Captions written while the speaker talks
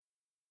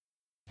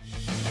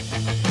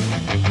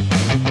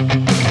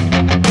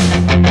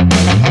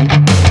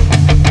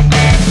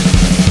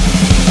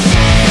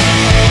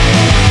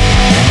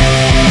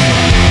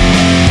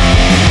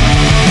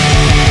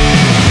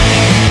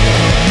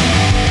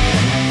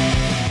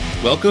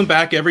Welcome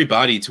back,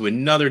 everybody, to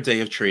another day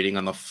of trading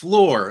on the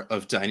floor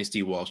of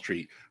Dynasty Wall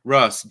Street.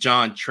 Russ,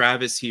 John,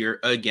 Travis here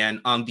again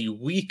on the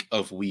week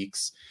of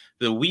weeks,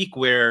 the week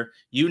where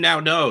you now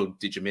know,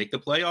 did you make the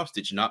playoffs?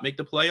 Did you not make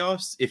the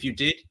playoffs? If you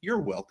did, you're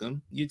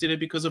welcome. You did it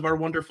because of our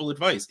wonderful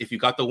advice. If you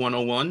got the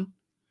 101,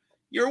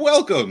 you're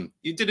welcome.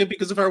 You did it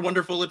because of our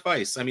wonderful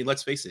advice. I mean,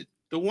 let's face it,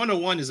 the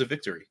 101 is a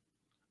victory,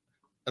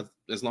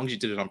 as long as you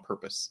did it on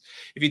purpose.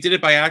 If you did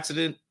it by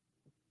accident,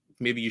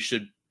 maybe you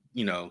should,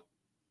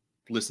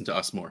 listen to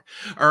us more.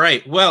 All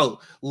right.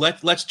 Well,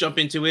 let's jump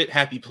into it.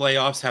 Happy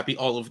playoffs, happy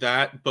all of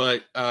that.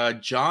 But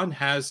John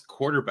has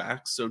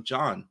quarterbacks. So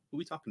John, who are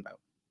we talking about?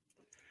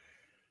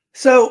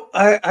 So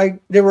I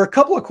there were a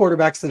couple of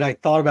quarterbacks that I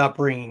thought about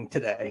bringing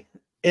today.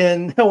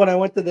 And when I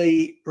went to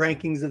the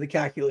rankings of the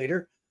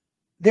calculator,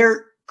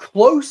 they're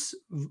close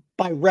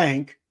by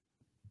rank,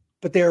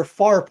 but they're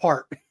far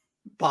apart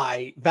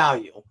by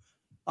value.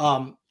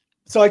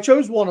 So I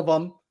chose one of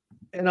them.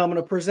 And I'm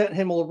going to present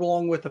him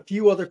along with a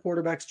few other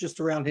quarterbacks just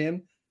around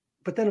him.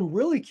 But then I'm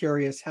really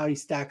curious how he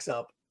stacks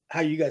up,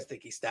 how you guys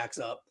think he stacks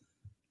up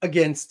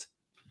against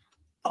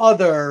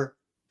other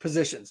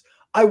positions.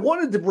 I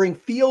wanted to bring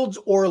Fields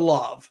or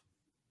Love.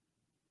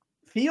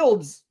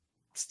 Fields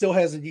still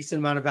has a decent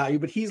amount of value,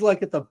 but he's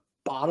like at the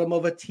bottom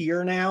of a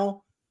tier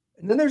now.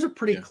 And then there's a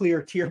pretty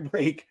clear tier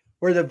break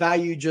where the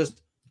value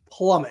just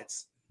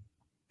plummets.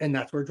 And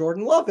that's where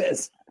Jordan Love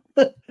is,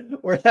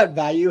 where that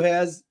value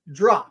has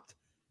dropped.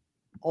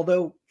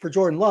 Although for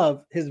Jordan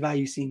Love, his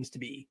value seems to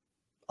be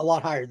a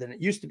lot higher than it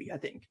used to be, I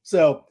think.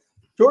 So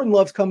Jordan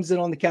Love comes in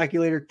on the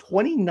calculator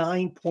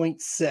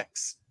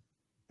 29.6.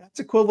 That's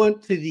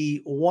equivalent to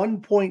the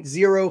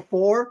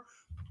 1.04,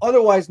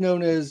 otherwise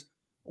known as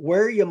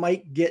where you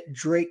might get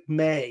Drake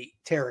May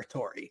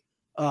territory.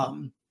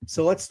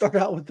 So let's start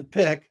out with the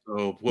pick.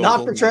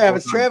 Not for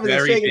Travis. Travis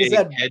is shaking his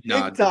head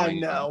big time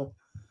no.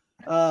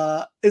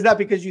 Is that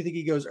because you think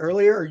he goes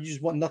earlier, or you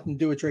just want nothing to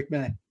do with Drake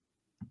May?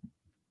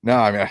 No,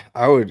 I mean,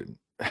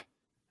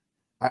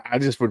 I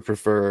just would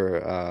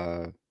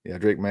prefer,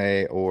 Drake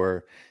May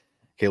or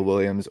Caleb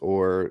Williams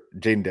or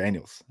Jaden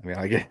Daniels. I mean,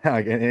 I get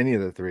any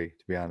of the three,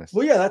 to be honest.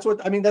 Well, yeah, that's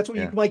what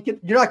you might get.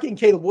 You're not getting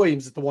Caleb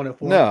Williams at the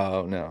 104.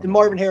 No. And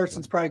Marvin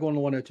Harrison's probably going to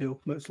 102,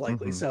 most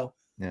likely. Mm-hmm. So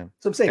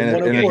I'm saying and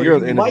 104.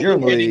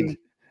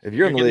 If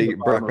you're in the league,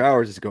 Brock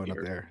Bowers is going up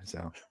there.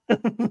 So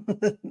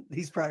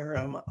he's probably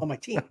on my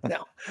team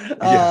now.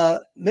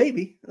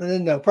 Maybe.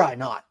 No, probably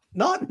not.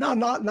 Not.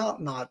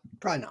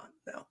 Probably not.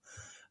 No.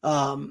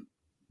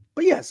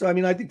 But yeah, so I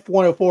mean, I think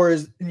 104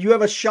 is you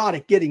have a shot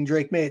at getting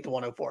Drake May at the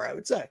 104, I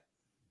would say.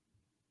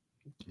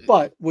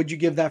 But would you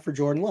give that for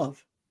Jordan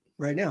Love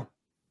right now?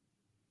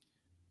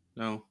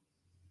 No.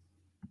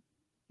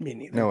 Me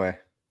neither. No way.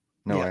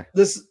 No way.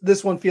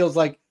 This one feels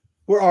like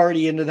we're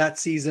already into that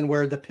season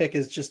where the pick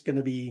is just going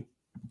to be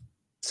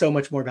so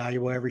much more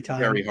valuable every time.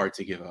 Very hard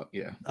to give up.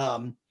 Yeah.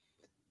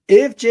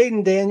 If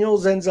Jaden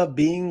Daniels ends up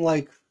being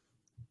like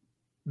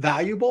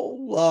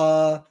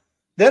valuable,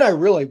 then I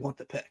really want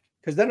the pick,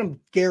 because then I'm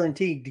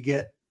guaranteed to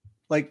get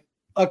like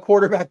a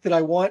quarterback that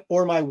I want,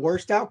 or my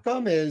worst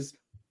outcome is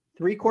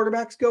 3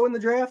 quarterbacks go in the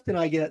draft and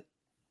I get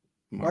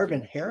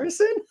Marvin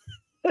Harrison.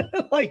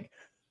 Like,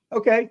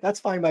 okay, that's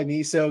fine by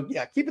me. So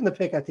yeah, keeping the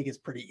pick I think is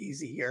pretty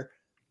easy here.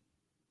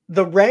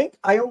 The rank,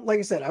 like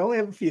I said, I only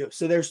have a few.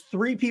 So there's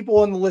 3 people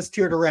on the list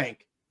here to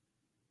rank: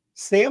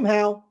 Sam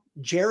Howell,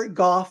 Jared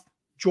Goff,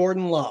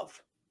 Jordan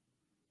Love.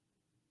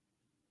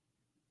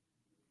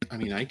 I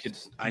mean, I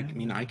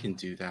can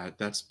do that.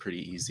 That's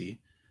pretty easy.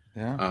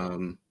 Yeah.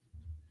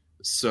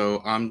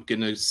 So I'm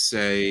gonna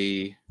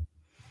say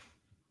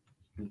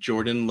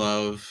Jordan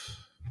Love,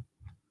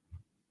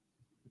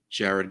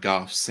 Jared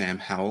Goff, Sam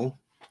Howell,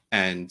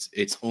 and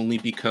it's only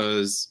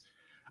because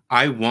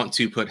I want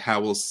to put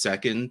Howell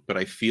second, but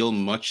I feel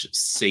much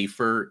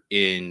safer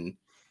in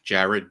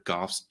Jared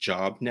Goff's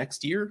job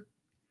next year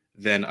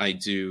than I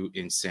do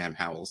in Sam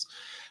Howell's.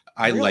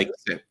 I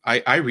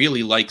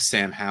really like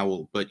Sam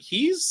Howell, but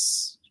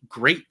he's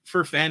great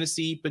for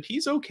fantasy, but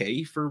he's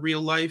okay for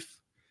real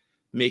life.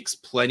 Makes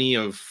plenty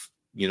of,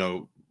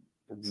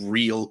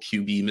 real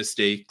QB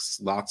mistakes,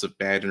 lots of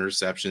bad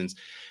interceptions.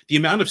 The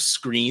amount of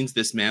screens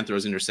this man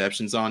throws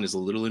interceptions on is a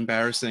little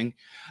embarrassing.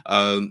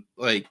 I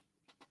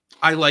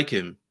like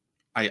him.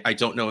 I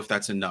don't know if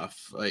that's enough.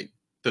 Like,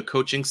 the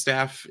coaching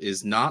staff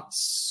is not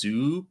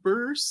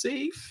super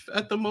safe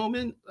at the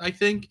moment, I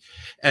think.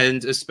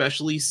 And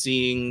especially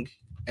seeing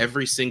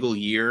every single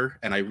year,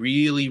 and I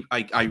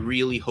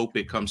really hope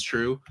it comes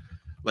true.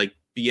 Like,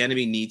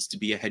 Bieniemy needs to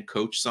be a head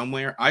coach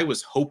somewhere. I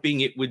was hoping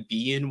it would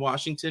be in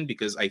Washington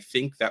because I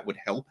think that would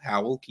help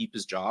Howell keep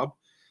his job.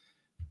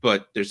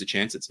 But there's a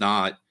chance it's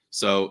not.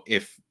 So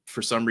if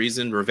for some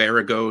reason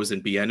Rivera goes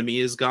and Bieniemy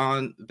is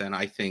gone, then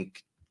I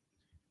think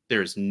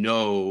there's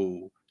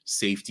no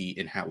safety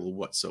in Howell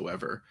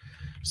whatsoever.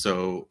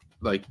 So,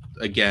 I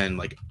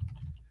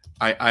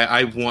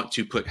want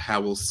to put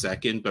Howell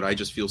second, but I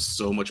just feel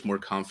so much more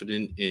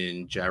confident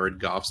in Jared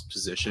Goff's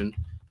position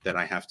that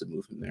I have to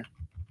move him there.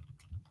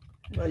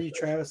 What about you,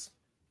 Travis?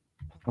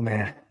 Oh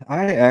man,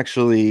 I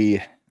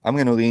actually I'm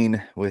going to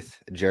lean with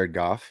Jared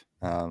Goff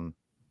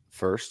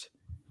first.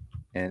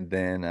 And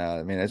then,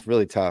 it's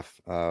really tough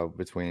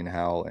between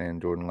Howell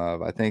and Jordan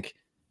Love. I think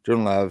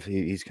Jordan Love,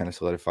 he's kind of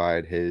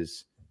solidified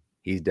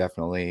he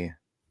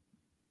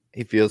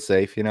feels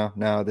safe, now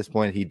at this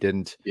point. He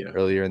didn't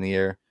earlier in the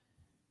year.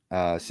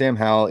 Sam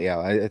Howell,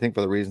 I think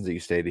for the reasons that you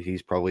stated,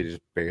 he's probably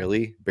just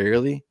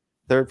barely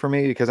third for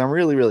me, because I'm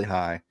really, really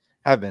high.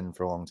 Have been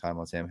for a long time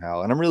on Sam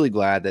Howell. And I'm really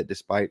glad that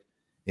despite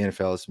the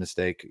NFL's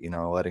mistake,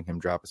 letting him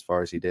drop as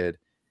far as he did,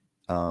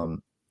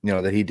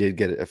 that he did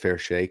get a fair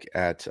shake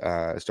at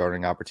a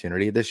starting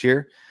opportunity this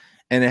year.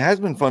 And it has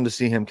been fun to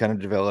see him kind of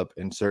develop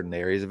in certain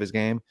areas of his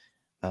game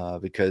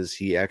because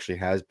he actually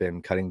has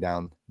been cutting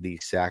down the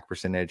sack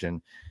percentage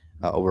and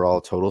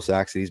overall total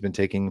sacks that he's been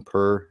taking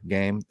per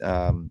game.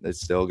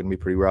 It's still going to be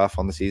pretty rough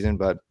on the season,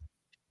 but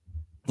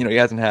he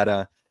hasn't had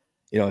a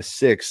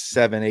 6,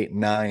 7, 8,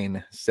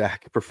 9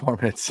 sack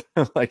performance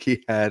like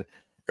he had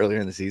earlier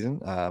in the season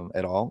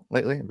at all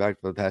lately. In fact,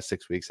 for the past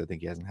 6 weeks, I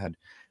think he hasn't had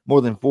more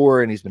than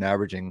 4, and he's been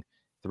averaging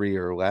 3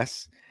 or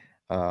less,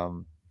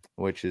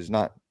 which is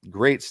not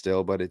great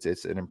still, but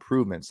it's an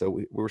improvement.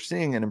 So we're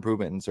seeing an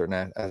improvement in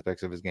certain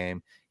aspects of his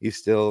game. He's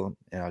still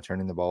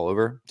turning the ball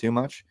over too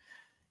much.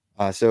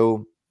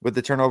 So with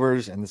the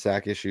turnovers and the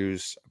sack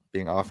issues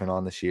being off and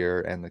on this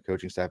year and the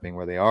coaching staff being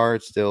where they are,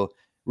 it's still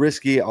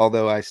risky,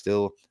 although I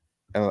still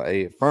am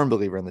a firm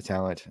believer in the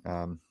talent.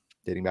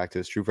 Dating back to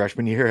his true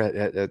freshman year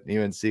at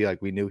UNC,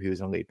 like we knew he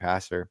was an elite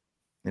passer.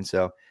 And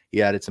so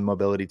he added some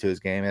mobility to his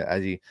game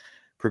as he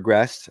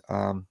progressed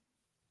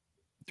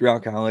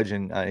throughout college.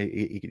 And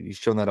he's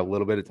shown that a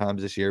little bit at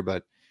times this year.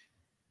 But,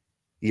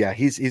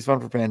 he's fun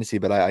for fantasy.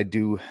 But I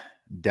do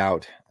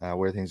doubt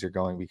where things are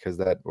going because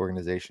that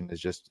organization is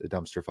just a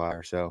dumpster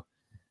fire. So,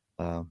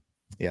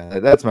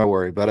 that's my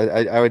worry. But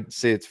I would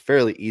say it's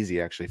fairly easy,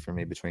 actually, for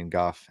me between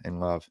Goff and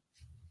Love.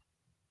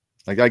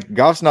 Like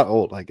Goff's not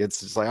old. Like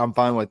it's just like I'm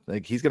fine with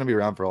he's going to be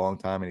around for a long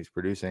time and he's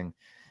producing.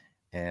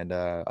 And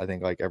I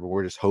think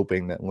we're just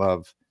hoping that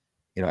Love,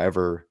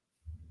 ever,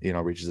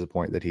 reaches the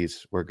point that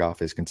he's where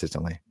Goff is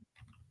consistently.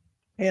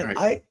 And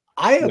right.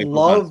 I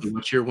love.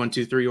 What's your 1,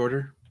 2, 3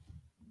 order?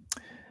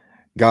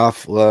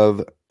 Goff,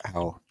 Love,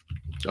 Howell.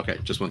 Okay,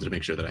 just wanted to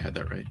make sure that I had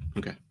that right.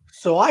 Okay.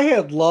 So I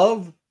had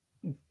Love,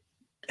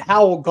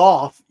 Howell,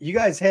 Goff. You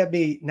guys have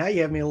me now.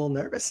 You have me a little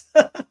nervous.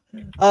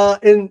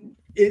 And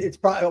it's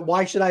probably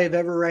why should I have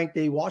ever ranked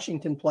a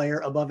Washington player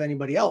above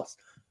anybody else?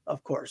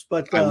 Of course,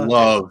 but I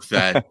love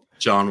that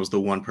John was the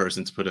one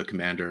person to put a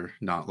Commander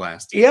not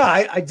last. Yeah,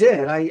 I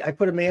did. I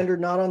put a Commander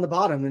not on the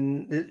bottom,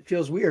 and it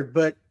feels weird,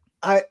 but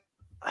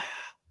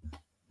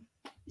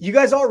you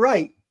guys are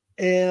right.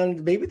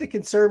 And maybe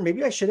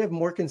maybe I should have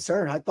more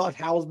concern. I thought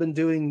Howell's been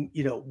doing,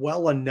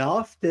 well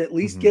enough to at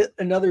least get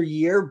another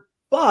year,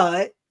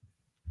 but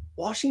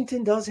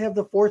Washington does have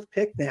the 4th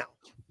pick now.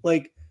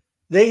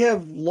 They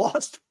have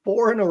lost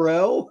 4 in a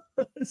row.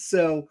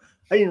 So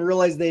I didn't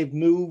realize they've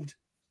moved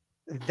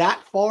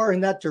that far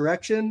in that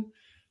direction.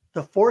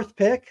 The 4th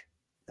pick,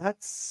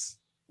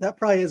 that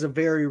probably is a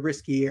very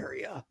risky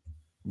area.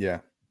 Yeah.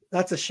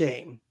 That's a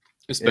shame.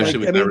 Especially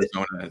with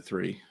Arizona at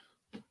 3.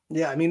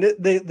 Yeah, I mean,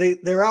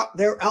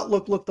 their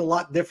outlook looked a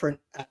lot different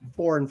at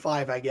 4 and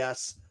 5, I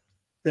guess,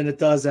 than it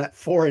does at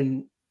 4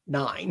 and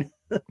 9.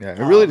 Yeah, it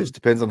really just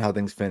depends on how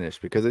things finish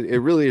because it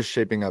really is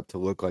shaping up to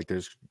look like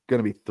there's going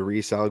to be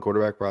 3 solid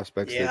quarterback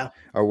prospects that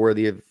are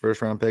worthy of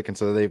first round pick. And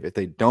so if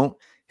they don't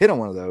hit on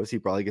one of those, he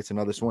probably gets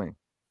another swing.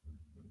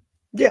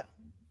 Yeah.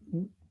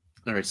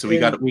 All right. So we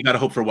got to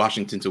hope for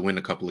Washington to win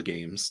a couple of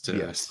games.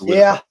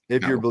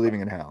 If you're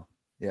believing in Howell.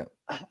 Yeah.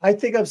 I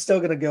think I'm still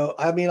going to go.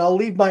 I mean, I'll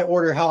leave my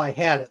order how I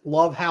had it.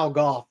 Love Howell,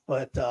 Goff,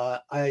 but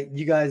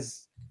you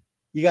guys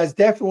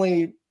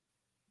definitely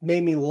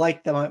made me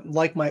like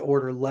my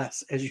order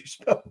less as you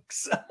spoke.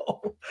 So,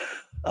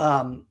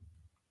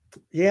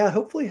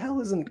 hopefully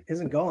Hell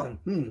isn't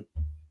gone.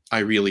 I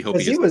really hope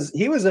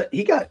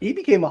he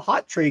became a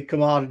hot trade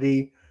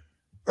commodity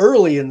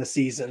early in the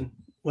season.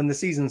 When the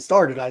season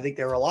started, I think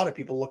there were a lot of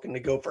people looking to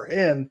go for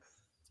him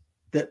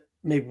that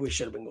maybe we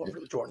should have been going for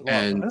the Jordan Love.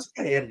 I don't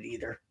think I had it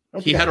either.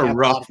 He had a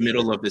rough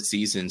middle of the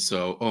season.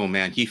 So,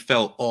 he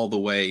fell all the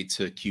way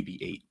to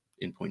QB8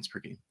 in points per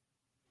game.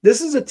 This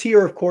is a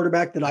tier of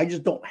quarterback that I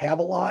just don't have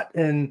a lot.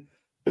 And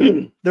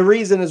the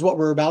reason is what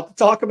we're about to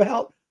talk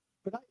about.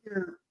 But I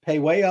either pay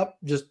way up,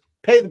 just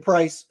pay the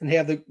price and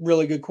have the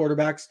really good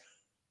quarterbacks,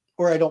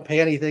 or I don't pay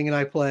anything and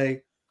I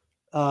play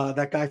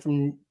that guy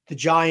from the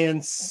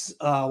Giants,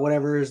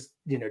 whatever is,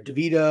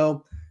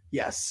 DeVito.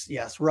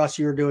 Yes. Russ,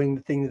 you're doing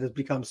the thing that has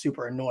become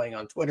super annoying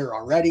on Twitter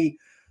already.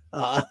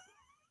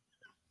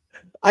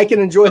 I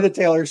can enjoy the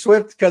Taylor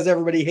Swift because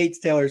everybody hates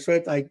Taylor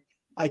Swift.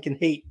 I can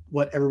hate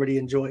what everybody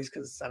enjoys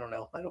because I don't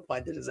know. I don't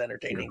find it as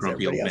entertaining as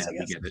everybody else, I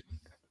guess.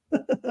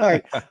 All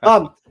right.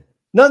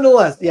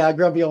 Nonetheless,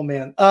 grumpy old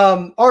man.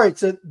 All right.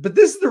 So, but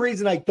this is the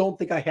reason I don't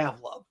think I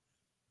have Love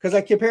because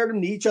I compared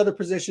them to each other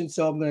position.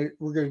 So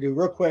we're going to do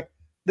real quick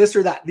this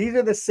or that. These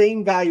are the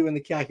same value in the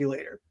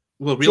calculator.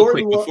 Well, real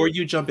quick, before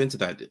you jump into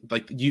that,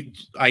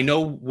 I know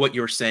what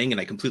you're saying,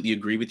 and I completely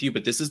agree with you,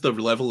 but this is the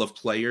level of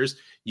players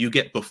you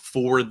get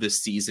before the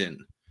season,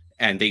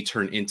 and they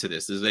turn into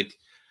this. Is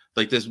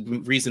like this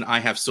reason I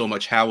have so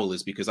much Howell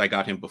is because I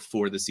got him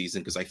before the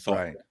season because I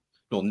thought,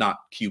 well, not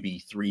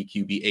QB3,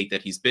 QB8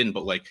 that he's been,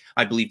 but like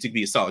I believe to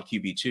be a solid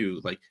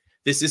QB2. Like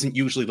this isn't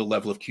usually the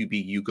level of QB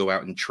you go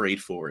out and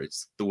trade for.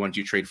 It's the ones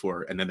you trade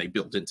for, and then they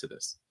build into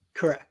this.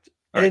 Correct.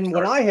 And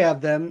when I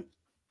have them,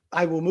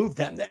 I will move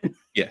them then.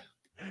 Yeah.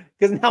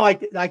 Because now I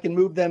can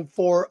move them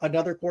for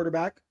another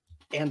quarterback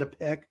and a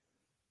pick.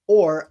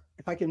 Or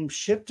if I can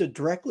shift to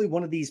directly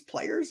one of these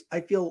players,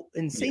 I feel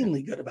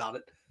insanely good about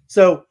it.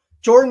 So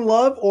Jordan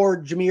Love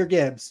or Jahmyr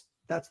Gibbs,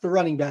 that's the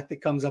running back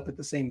that comes up at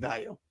the same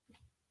value.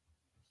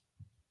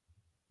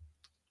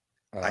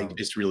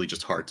 It's really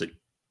just hard to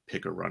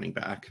pick a running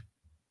back.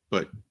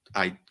 But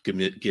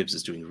Gibbs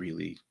is doing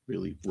really,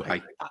 really well.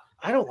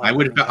 I don't. I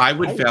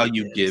would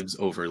value Gibbs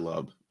over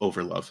Love.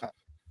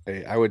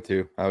 Hey, I would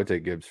too. I would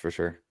take Gibbs for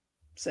sure.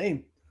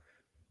 Same.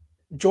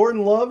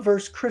 Jordan Love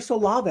versus Chris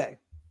Olave.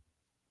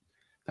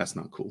 That's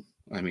not cool.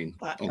 I mean,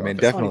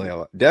 definitely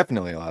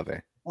Olave.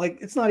 Like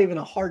it's not even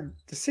a hard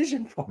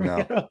decision for me.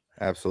 No,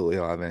 absolutely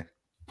Olave.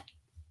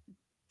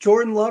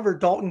 Jordan Love or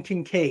Dalton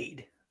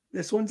Kincaid.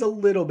 This one's a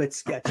little bit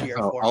sketchier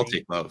for me. I'll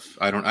take Love.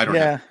 I don't.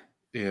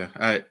 Yeah.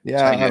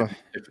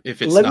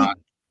 If it's not.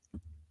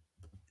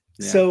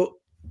 So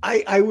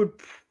I would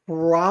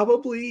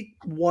probably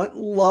want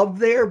Love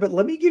there, but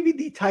let me give you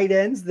the tight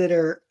ends that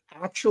are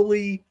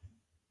actually.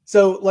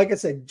 So, like I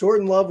said,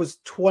 Jordan Love was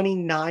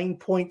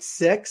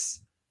 29.6.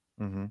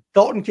 Mm-hmm.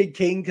 Dalton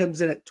Kincaid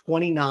comes in at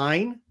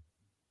 29.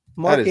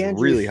 That is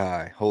Andrews, really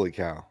high. Holy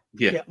cow.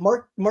 Yeah.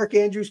 Mark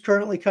Andrews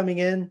currently coming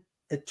in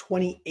at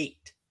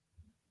 28.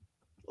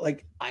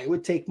 Like, I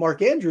would take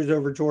Mark Andrews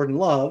over Jordan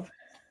Love.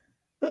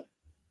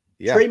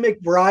 Yeah. Trey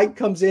McBride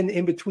comes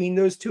in between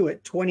those two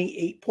at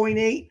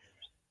 28.8.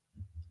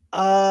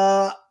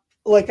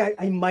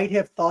 I might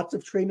have thoughts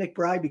of Trey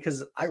McBride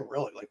because I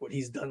really like what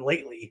he's done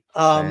lately.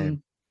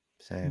 Same.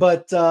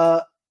 But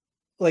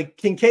like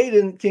Kincaid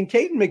and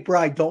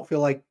McBride don't feel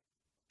like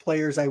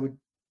players I would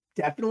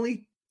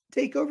definitely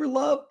take over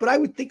Love, but I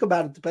would think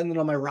about it depending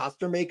on my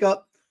roster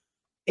makeup.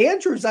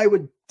 Andrews, I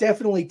would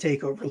definitely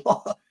take over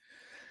Love.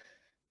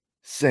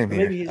 Same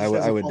here.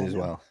 I would as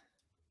well.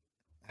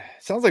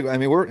 Sounds like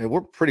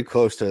we're pretty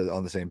close to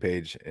on the same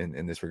page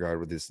in this regard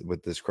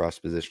with this cross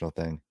positional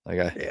thing.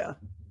 Yeah.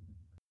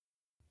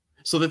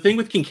 So the thing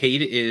with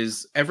Kincaid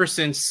is ever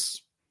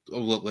since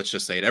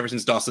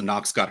Dawson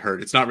Knox got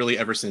hurt, it's not really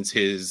ever since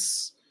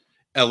his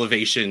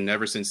elevation,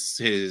 ever since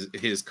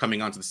his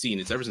coming onto the scene.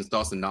 It's ever since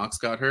Dawson Knox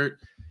got hurt.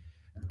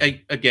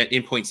 Again,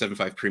 in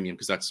 0.75 premium,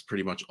 because that's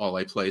pretty much all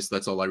I play. So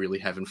that's all I really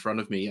have in front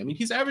of me. I mean,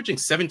 he's averaging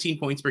 17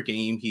 points per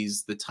game.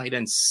 He's the tight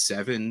end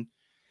 7.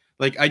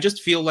 Like, I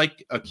just feel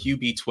like a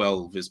QB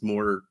 12 is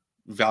more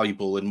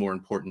valuable and more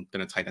important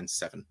than a tight end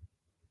 7.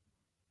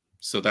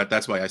 So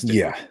that's why I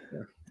stick with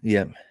it.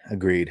 Yeah,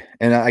 agreed.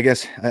 And I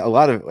guess a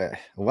lot of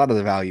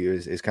the value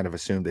is kind of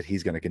assumed that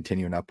he's going to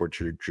continue an upward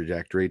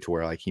trajectory to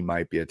where like he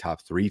might be a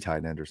top 3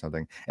 tight end or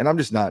something. And I'm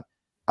just not.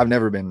 I've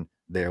never been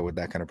there with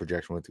that kind of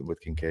projection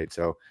with Kincaid.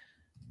 So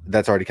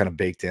that's already kind of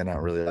baked in. I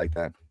don't really like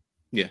that.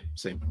 Yeah,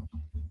 same.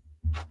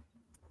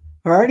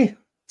 All righty.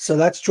 So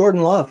that's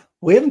Jordan Love.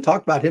 We haven't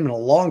talked about him in a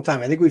long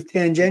time. I think we've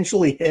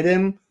tangentially hit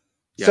him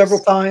several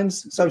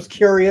times. So I was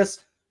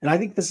curious. And I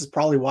think this is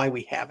probably why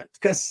we haven't,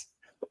 because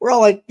we're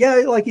all like, yeah,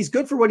 like he's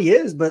good for what he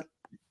is. But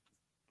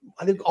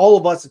I think all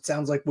of us, it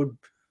sounds like, would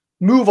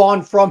move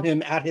on from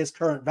him at his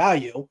current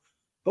value.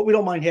 But we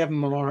don't mind having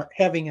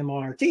him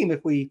on our team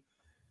if we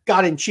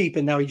got in cheap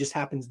and now he just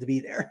happens to be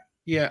there.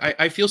 Yeah,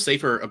 I feel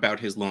safer about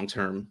his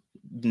long-term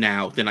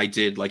now than I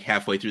did like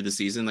halfway through the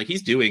season. Like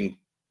he's doing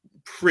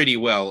pretty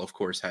well, of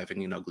course,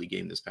 having an ugly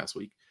game this past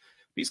week.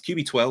 He's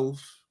QB 12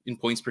 in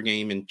points per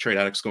game and trade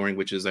addict scoring,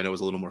 which is, I know,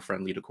 is a little more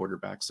friendly to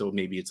quarterbacks. So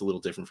maybe it's a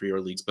little different for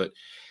your leagues, but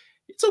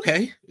it's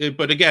okay.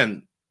 But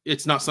again,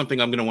 it's not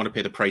something I'm going to want to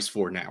pay the price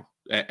for now.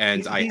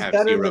 And he's have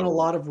better 0. than a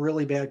lot of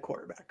really bad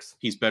quarterbacks.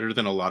 He's better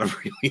than a lot of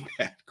really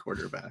bad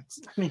quarterbacks.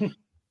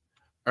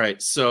 All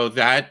right, so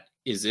that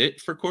is it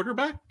for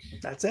quarterback?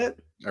 That's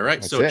it. All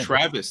right, so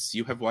Travis,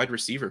 you have wide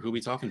receiver. Who are we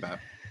talking about?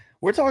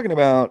 We're talking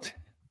about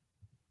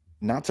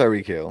not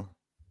Tyreek Hill,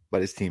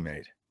 but his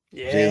teammate.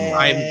 Yeah.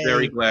 I'm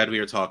very glad we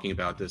are talking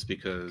about this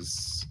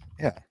because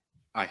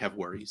I have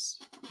worries.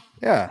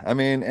 Yeah, I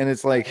mean, and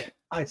it's like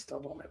I still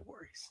don't have worries.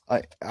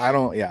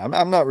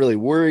 I'm not really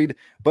worried,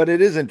 but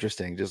it is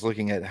interesting just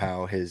looking at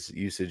how his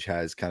usage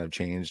has kind of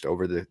changed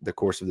over the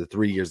course of the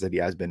 3 years that he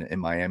has been in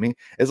Miami.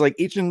 It's like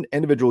each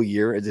individual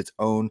year is its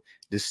own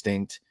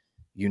distinct,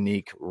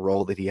 unique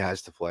role that he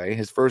has to play.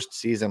 His first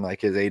season,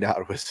 like his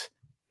ADOT was,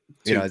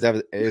 it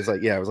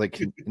was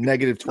like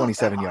negative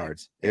 27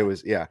 yards. It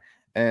was,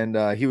 and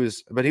he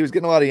was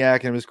getting a lot of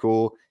yak and it was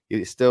cool.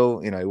 He still,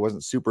 he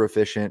wasn't super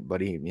efficient,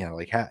 but he,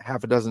 like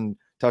half a dozen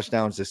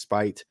touchdowns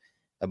despite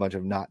a bunch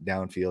of not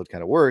downfield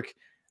kind of work.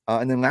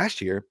 And then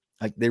last year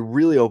Like they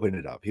really opened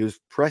it up. He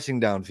was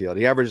pressing downfield.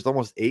 He averaged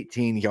almost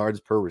 18 yards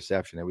per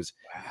reception. It was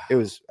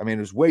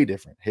way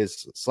different.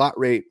 His slot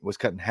rate was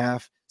cut in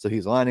half. So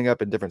he's lining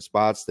up in different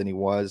spots than he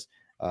was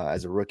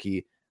as a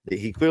rookie.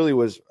 He clearly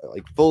was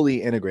like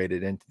fully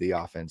integrated into the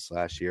offense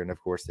last year. And of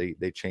course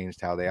they changed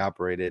how they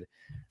operated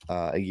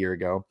a year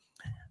ago.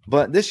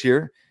 But this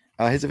year,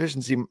 his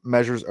efficiency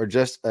measures are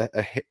just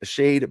a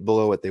shade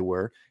below what they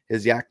were.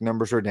 His yak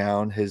numbers are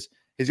down. His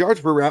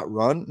yards per route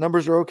run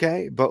numbers are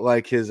okay, but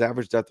like his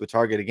average depth of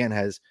target again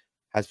has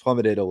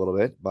plummeted a little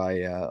bit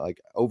by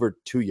like over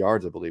 2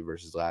 yards, I believe,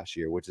 versus last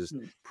year, which is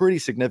pretty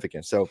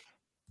significant. So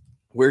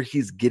where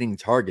he's getting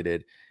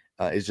targeted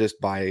is just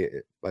by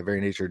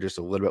very nature just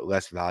a little bit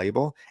less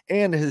valuable,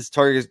 and his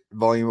target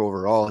volume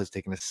overall has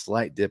taken a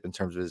slight dip in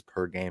terms of his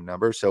per game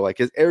number. So like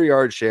his air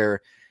yard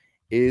share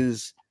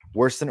is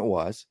worse than it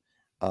was.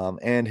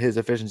 And his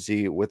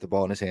efficiency with the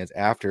ball in his hands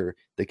after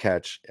the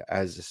catch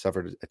has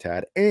suffered a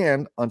tad.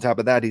 And on top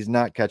of that, he's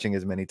not catching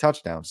as many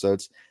touchdowns. So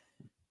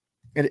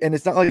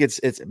it's not like it's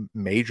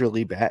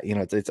majorly bad. You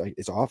know,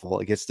 it's awful.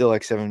 Like it's still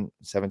like seven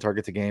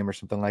targets a game or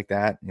something like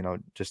that. You know,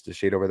 just a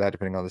shade over that,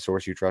 depending on the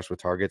source you trust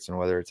with targets and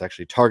whether it's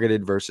actually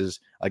targeted versus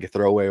like a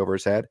throwaway over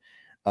his head.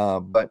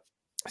 But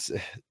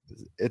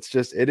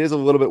it is a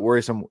little bit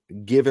worrisome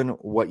given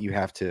what you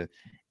have to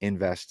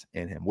invest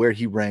in him, where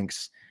he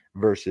ranks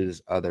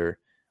versus other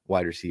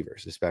wide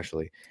receivers,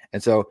 especially.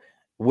 And so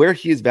where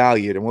he is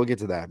valued, and we'll get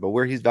to that, but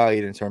where he's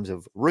valued in terms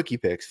of rookie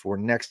picks for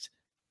next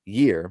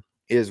year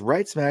is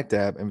right smack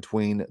dab in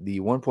between the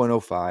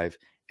 1.05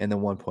 and the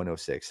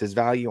 1.06. His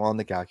value on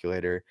the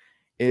calculator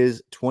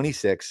is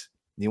 26.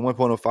 The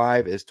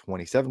 1.05 is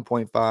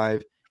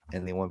 27.5,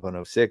 and the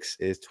 1.06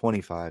 is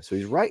 25. So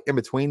he's right in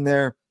between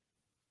there.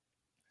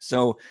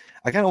 So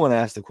I kind of want to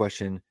ask the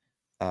question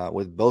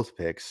with both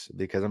picks,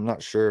 because I'm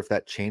not sure if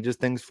that changes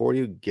things for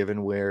you,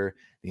 given where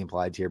the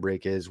implied tier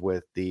break is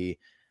with the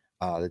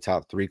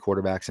top three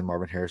quarterbacks in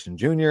Marvin Harrison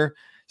Jr.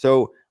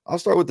 So I'll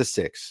start with the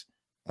 6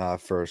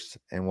 first,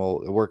 and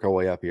we'll work our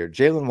way up here.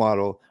 Jalen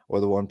Waddle or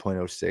the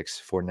 1.06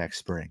 for next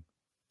spring.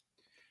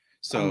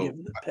 So I'm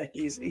giving the pick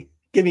easy.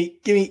 Give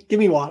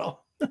me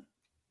Waddle.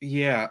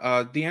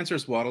 Yeah, the answer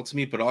is Waddle to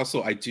me, but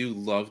also I do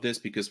love this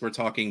because we're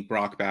talking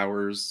Brock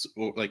Bowers,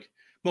 or like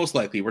most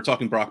likely we're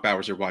talking Brock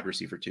Bowers or wide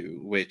receiver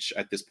 2, which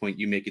at this point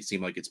you make it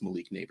seem like it's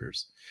Malik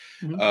Neighbors.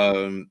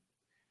 Mm-hmm.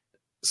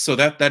 So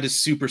that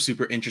is super,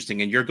 super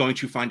interesting. And you're going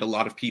to find a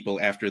lot of people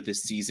after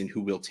this season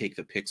who will take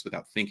the picks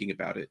without thinking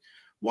about it.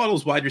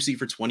 Waddle's wide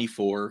receiver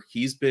 24.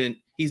 He's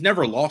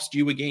never lost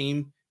you a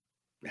game,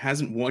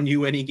 hasn't won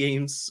you any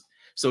games.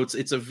 So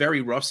it's a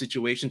very rough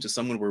situation to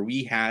someone where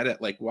we had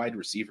at like wide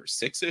receiver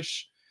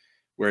 6-ish,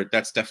 where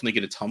that's definitely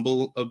going to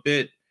tumble a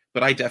bit.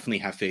 But I definitely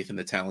have faith in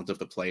the talent of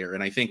the player.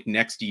 And I think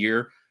next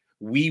year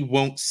we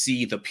won't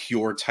see the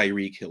pure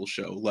Tyreek Hill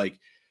show. Like,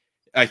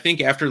 I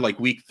think after like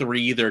week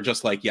 3, they're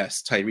just like,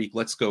 yes, Tyreek,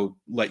 let's go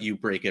let you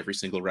break every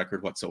single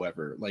record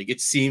whatsoever. Like,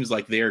 it seems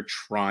like they're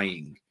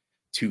trying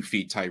to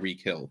feed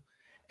Tyreek Hill.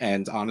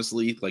 And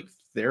honestly, like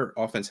their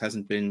offense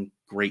hasn't been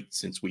great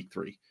since week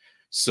 3.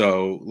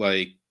 So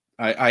like,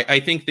 I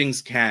think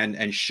things can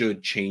and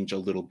should change a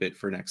little bit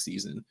for next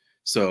season.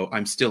 So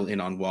I'm still in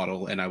on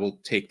Waddle, and I will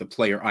take the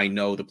player I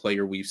know, the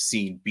player we've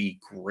seen be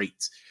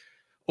great,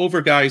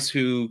 over guys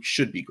who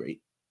should be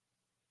great.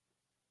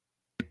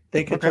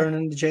 They could turn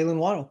into Jalen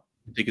Waddle.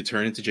 They could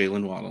turn into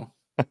Jalen Waddle.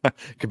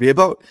 Could be a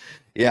boat.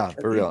 Yeah,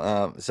 for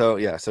real. So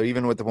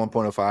even with the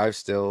 1.05,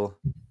 still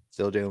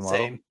Jalen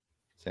Waddle.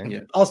 Same.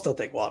 Yeah. I'll still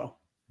take Waddle.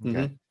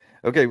 Okay.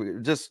 Mm-hmm.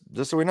 Okay. Just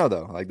so we know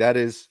though, like that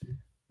is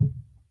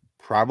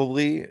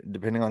probably,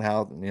 depending on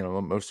how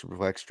most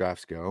flex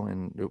drafts go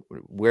and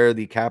where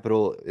the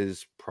capital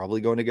is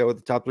probably going to go with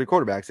the top 3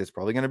 quarterbacks, it's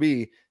probably going to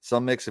be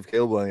some mix of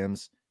Caleb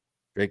Williams,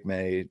 Drake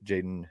May,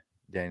 Jaden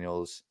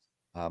Daniels,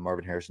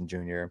 Marvin Harrison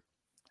Jr.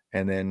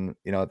 And then,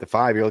 at the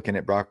 5, you're looking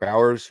at Brock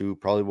Bowers, who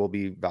probably will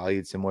be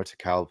valued similar to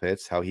Kyle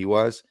Pitts, how he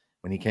was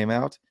when he came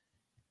out,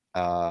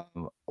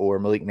 or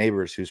Malik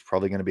Neighbors, who's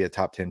probably going to be a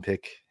top 10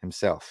 pick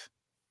himself.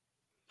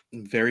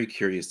 Very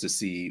curious to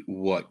see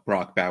what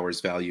Brock Bowers'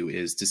 value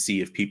is, to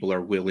see if people are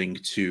willing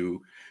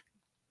to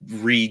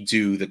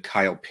redo the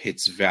Kyle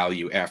Pitts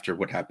value after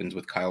what happened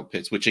with Kyle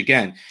Pitts, which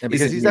again,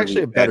 because he's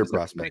actually a better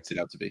prospect. Makes it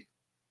out to be.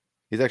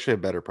 He's actually a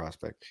better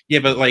prospect. Yeah,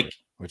 but like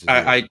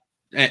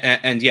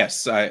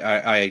yes,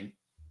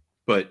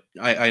 but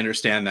I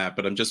understand that,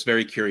 but I'm just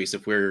very curious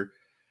if we're,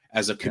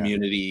 as a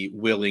community,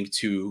 willing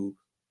to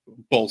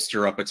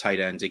bolster up a tight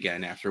end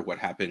again after what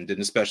happened,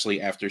 and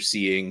especially after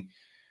seeing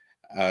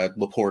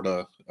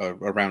Laporta, a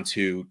round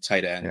 2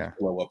 tight end,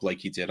 blow up like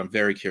he did. I'm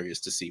very curious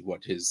to see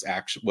what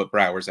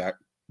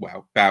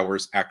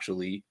Bowers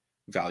actually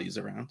values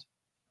around.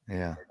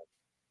 Yeah,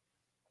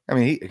 I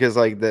mean, because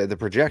like the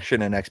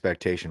projection and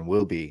expectation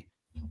will be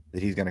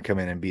that he's going to come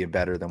in and be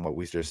better than what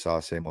we just saw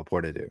Sam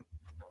Laporta do.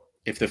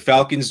 If the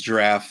Falcons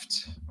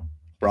draft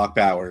Brock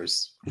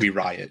Bowers, we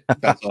riot.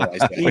 That's all I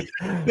say.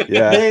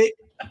 Yeah.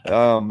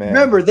 Oh man.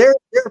 Remember, they're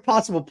a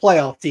possible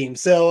playoff team,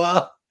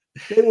 so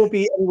they won't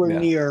be anywhere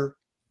near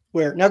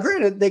where now,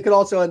 granted, they could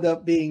also end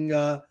up being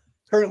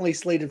currently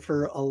slated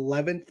for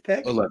 11th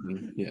pick.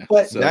 11, yeah.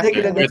 But So they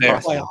could end up in the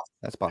possible. playoffs.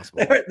 That's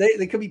possible.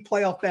 They could be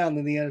playoff bound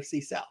in the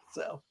NFC South.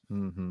 So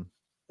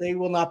they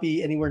will not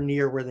be anywhere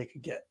near where they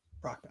could get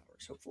Brock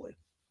Bowers, hopefully.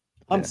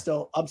 I'm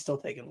still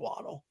taking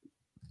Waddle.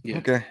 Yeah.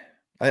 Okay.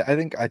 I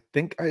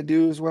think I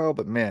do as well,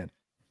 but man,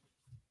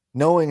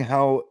 knowing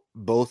how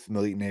both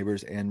Malik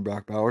Neighbors and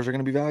Brock Bowers are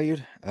going to be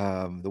valued,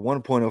 the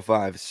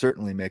 1.05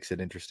 certainly makes it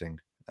interesting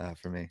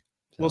for me.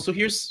 So. Well, so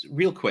here's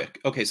real quick.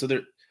 Okay, so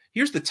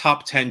here's the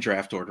top 10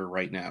 draft order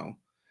right now.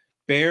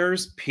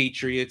 Bears,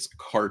 Patriots,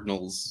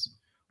 Cardinals,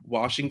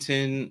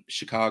 Washington,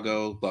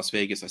 Chicago, Las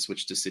Vegas. I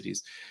switched to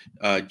cities.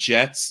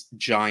 Jets,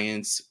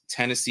 Giants,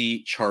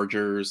 Tennessee,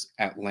 Chargers,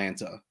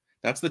 Atlanta.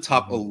 That's the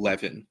top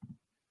 11.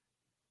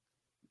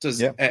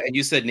 And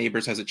you said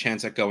Neighbors has a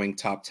chance at going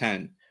top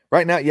 10.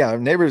 Right now, yeah,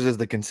 Neighbors is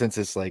the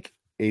consensus like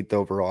 8th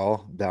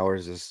overall.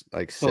 Bowers is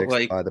like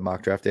 6th by the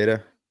mock draft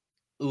data.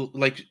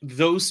 Like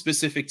those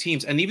specific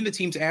teams, and even the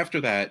teams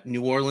after that,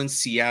 New Orleans,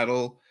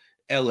 Seattle,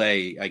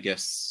 LA, I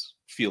guess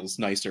feels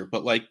nicer.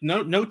 But like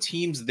no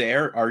teams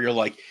there are you're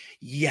like,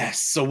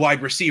 yes, a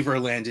wide receiver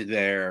landed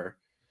there.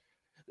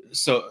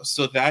 So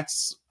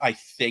that's I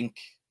think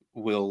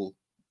will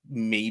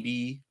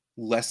maybe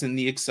lessen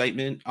the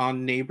excitement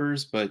on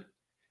Neighbors, but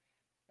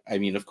I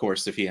mean, of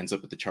course, if he ends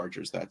up with the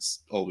Chargers,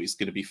 that's always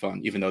going to be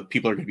fun, even though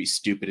people are going to be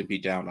stupid and be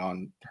down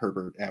on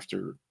Herbert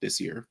after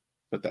this year.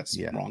 But that's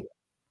wrong.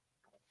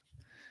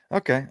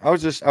 Okay. I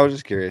was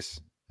just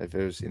curious if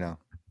it was,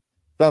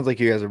 sounds like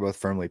you guys are both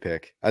firmly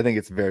pick. I think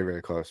it's very,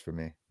 very close for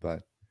me,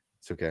 but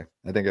it's okay.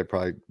 I think I'd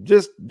probably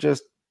just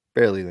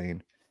barely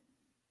lean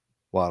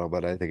Waddle,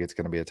 but I think it's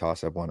going to be a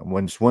toss up one.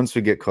 Once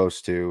we get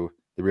close to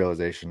the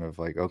realization of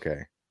like,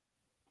 okay,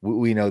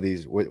 we know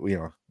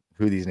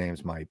who these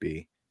names might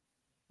be.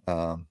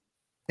 And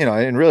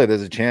really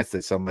there's a chance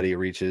that somebody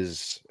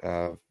reaches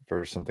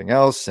for something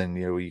else and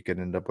you could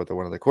end up with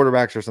one of the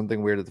quarterbacks or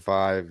something weird at the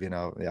 5,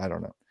 I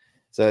don't know.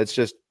 So it's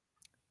just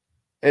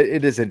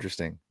it is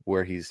interesting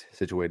where he's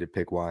situated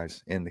pick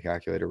wise in the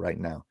calculator right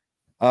now.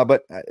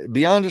 But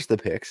beyond just the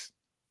picks,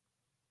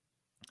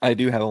 I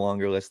do have a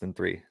longer list than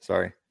 3.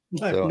 Sorry.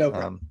 So, no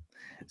problem.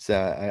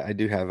 So I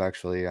do have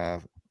actually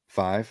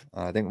 5.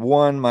 I think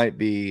one might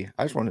be,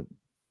 I just want to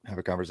have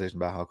a conversation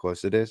about how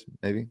close it is,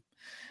 maybe.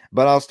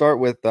 But I'll start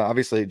with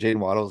obviously Jalen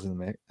Waddle's in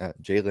the mix.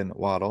 Jalen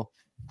Waddle.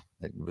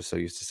 I was so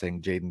used to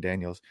saying Jaden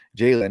Daniels.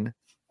 Jalen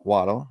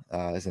Waddle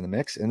is in the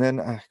mix. And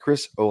then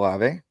Chris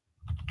Olave.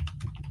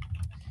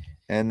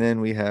 And then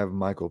we have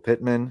Michael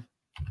Pittman.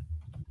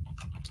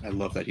 I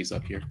love that he's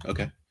up here.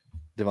 Okay.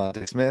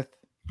 Devontae Smith.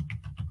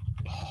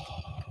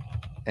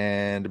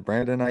 And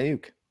Brandon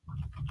Ayuk.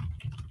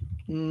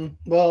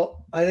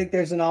 Well, I think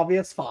there's an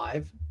obvious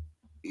 5.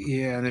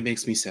 Yeah, and it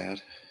makes me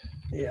sad.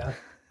 Yeah.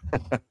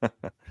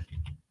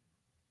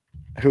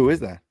 Who is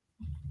that?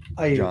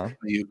 Ayuk. John?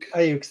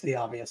 Ayuk's the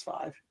obvious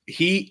 5.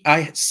 I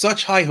had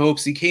such high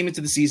hopes. He came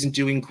into the season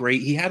doing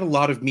great. He had a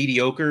lot of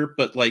mediocre,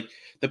 but like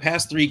the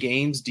past 3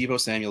 games, Deebo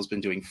Samuel's been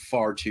doing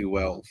far too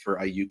well for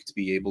Ayuk to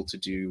be able to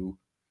do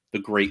the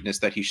greatness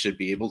that he should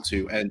be able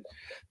to. And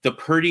the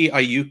Purdy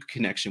Ayuk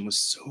connection was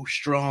so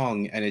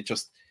strong, and it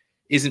just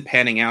isn't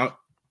panning out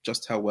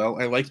just how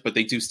well I liked, but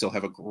they do still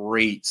have a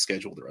great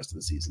schedule the rest of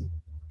the season.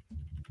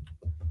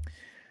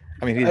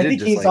 I mean, I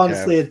think he's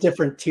honestly a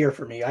different tier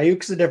for me.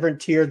 Ayuk's a different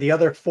tier. The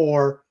other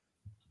 4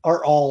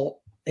 are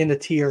all in a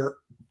tier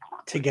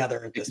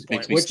together at this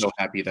point. Makes me so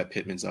happy that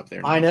Pittman's up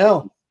there now. I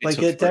know.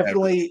 It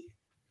definitely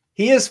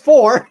he is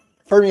 4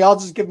 for me. I'll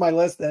just give my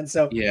list then.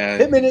 So yeah,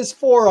 Pittman is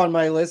 4 on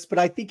my list, but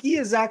I think he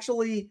is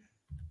actually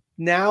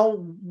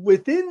now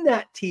within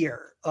that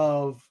tier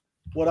of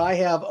what I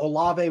have: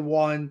 Olave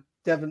 1,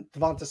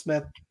 Devonta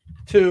Smith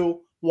 2,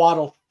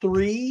 Waddle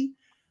 3.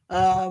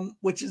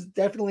 Which is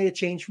definitely a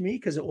change for me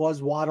because it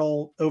was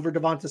Waddle over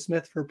Devonta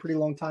Smith for a pretty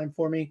long time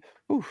for me.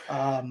 But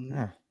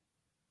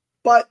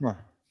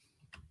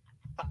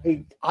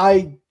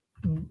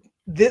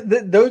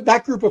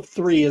that group of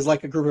 3 is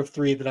like a group of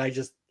 3 that I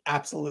just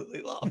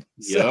absolutely love.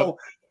 Yep. So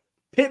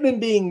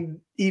Pittman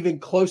being even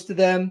close to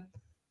them,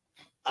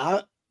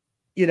 I'm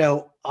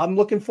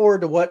looking forward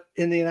to what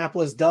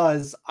Indianapolis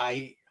does.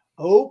 I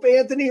hope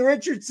Anthony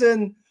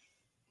Richardson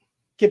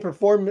can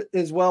perform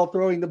as well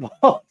throwing the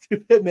ball to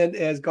Pittman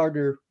as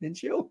Gardner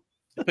Minshew.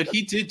 But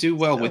he did do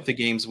well with the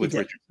games with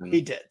Richardson.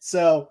 He did.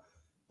 So,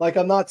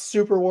 I'm not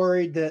super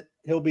worried that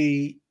he'll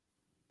be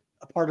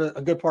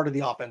a good part of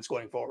the offense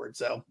going forward.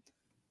 So,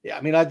 yeah,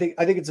 I mean, I think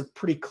it's a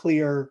pretty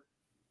clear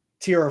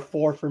tier of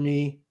 4 for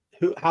me,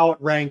 how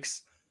it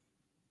ranks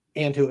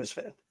and who is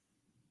 5th.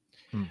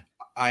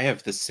 I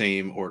have the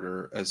same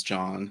order as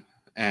John,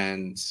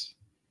 and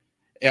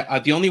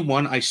the only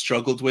one I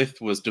struggled with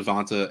was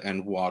Devonta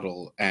and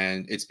Waddle,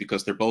 and it's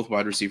because they're both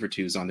wide receiver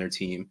 2s on their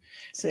team.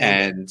 Same.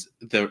 And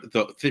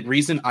the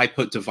reason I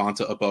put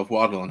Devonta above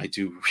Waddle, and I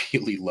do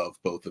really love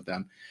both of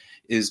them,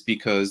 is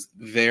because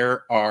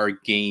there are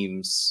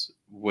games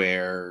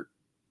where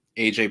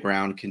AJ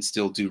Brown can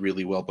still do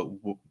really well,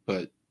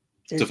 but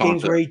There's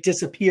games where he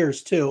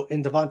disappears too,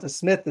 and Devonta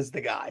Smith is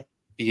the guy.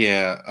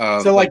 Yeah.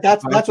 So like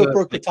that's what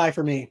broke the tie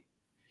for me.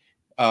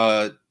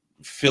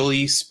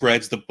 Philly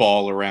spreads the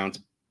ball around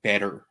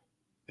better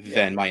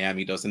than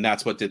Miami does, and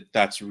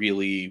that's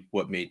really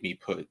what made me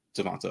put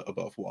Devonta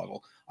above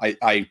Waddle.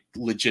 I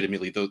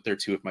legitimately, they're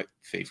two of my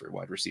favorite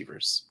wide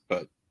receivers,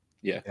 but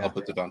I'll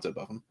put Devonta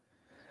above him.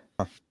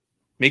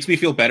 Makes me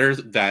feel better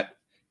that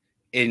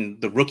in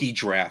the rookie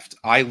draft,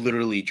 I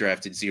literally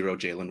drafted 0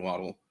 Jalen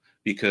Waddle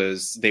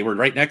because they were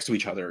right next to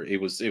each other. It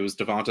was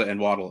Devonta and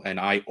Waddle, and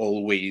I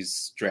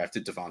always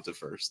drafted Devonta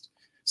first.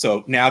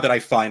 So now that I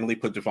finally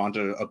put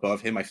Devonta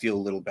above him, I feel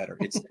a little better.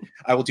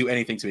 I will do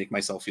anything to make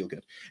myself feel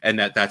good, and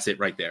that's it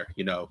right there.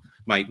 You know,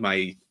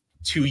 my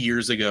 3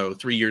 years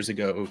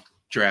ago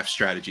draft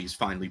strategy is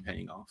finally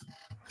paying off.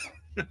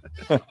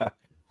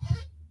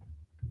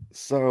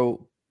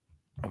 So,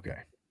 okay.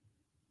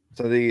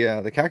 So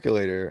the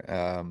calculator.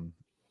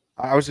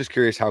 I was just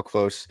curious how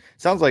close.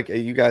 Sounds like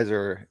you guys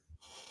are.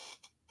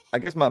 I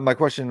guess my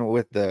question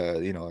with the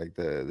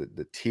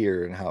the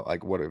tier and how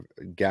like what a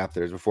gap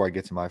there is before I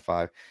get to my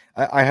 5.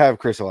 I have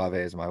Chris Olave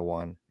as my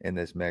 1 in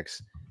this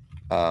mix,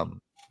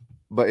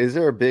 but is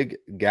there a big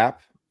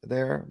gap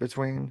there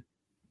between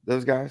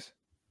those guys?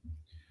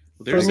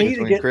 For me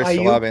to get Chris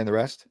Olave and the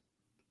rest.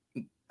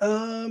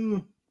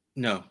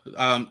 No,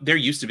 there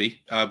used to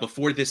be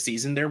before this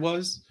season. There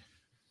was.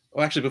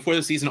 Well, actually, before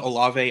the season,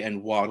 Olave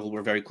and Waddle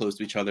were very close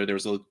to each other. There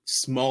was a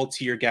small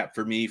tier gap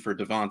for me for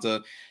Devonta.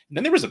 And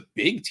then there was a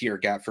big tier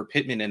gap for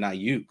Pittman and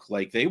Ayuk.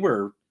 Like, they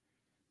were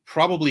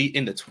probably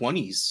in the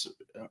 20s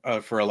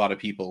for a lot of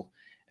people.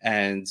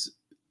 And,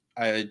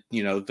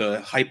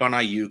 the hype on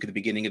Ayuk at the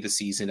beginning of the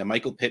season, and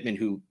Michael Pittman,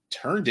 who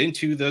turned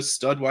into the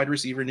stud wide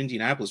receiver in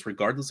Indianapolis,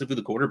 regardless of who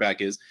the quarterback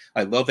is.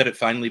 I love that it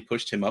finally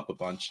pushed him up a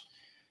bunch.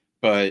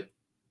 But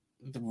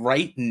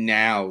right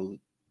now,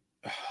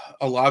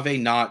 Olave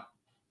not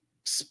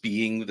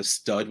being the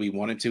stud we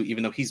wanted to,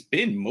 even though he's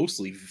been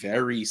mostly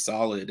very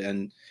solid,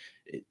 and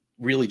it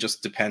really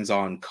just depends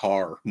on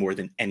Carr more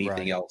than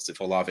anything else if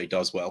Olave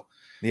does well.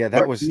 Yeah,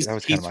 that was kind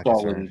of my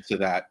fallen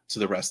concern. to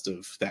the rest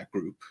of that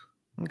group.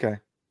 Okay.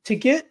 To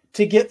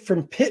get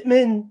from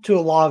Pittman to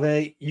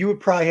Olave, you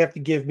would probably have to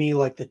give me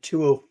like the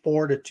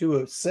 204 to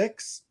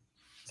 206.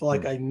 So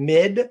like a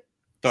mid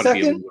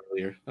second.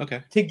 Earlier.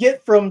 Okay. To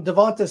get from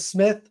Devonta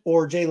Smith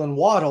or Jalen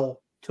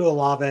Waddle to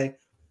Olave,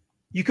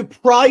 you could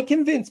probably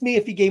convince me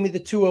if you gave me the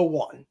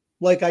 201.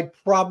 Like, I'd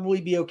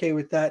probably be okay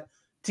with that.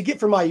 To get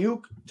from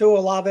Ayuk to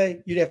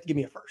Olave, you'd have to give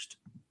me a first.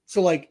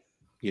 So, like,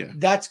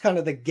 that's kind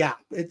of the gap.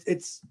 It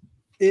is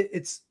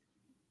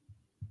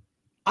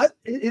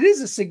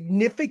a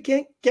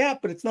significant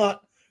gap, but it's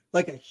not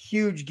like a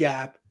huge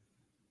gap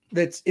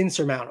that's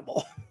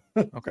insurmountable.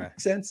 Okay.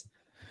 Makes sense?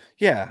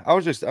 Yeah, I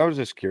was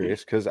just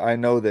curious because I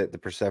know that the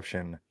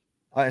perception.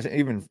 I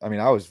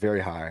was very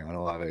high on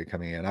Olave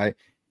coming in.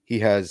 He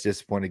has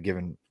disappointed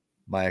given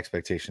my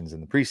expectations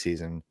in the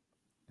preseason,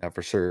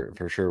 for sure,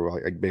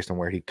 like based on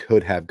where he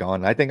could have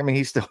gone. I think,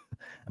 he's still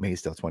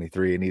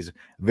 23 and he's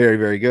very,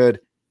 very good.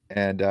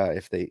 And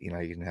if they, you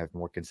can have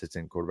more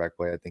consistent quarterback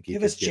play, I think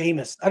give us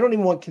Jameis. I don't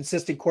even want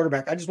consistent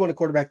quarterback. I just want a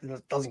quarterback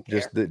that doesn't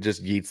care.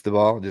 Just yeets the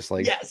ball, just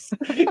like yes.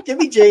 Give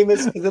me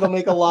Jameis because it'll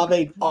make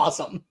Olave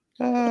awesome.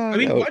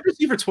 Wide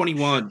receiver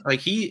 21, like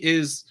he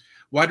is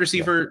wide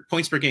receiver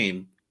points per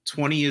game.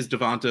 20 is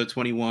Devonta,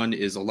 21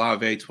 is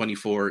Olave,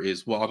 24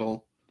 is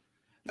Waddle.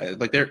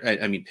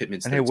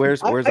 Pittman's. And hey,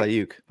 where's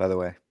Ayuk, by the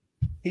way?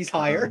 He's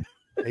higher.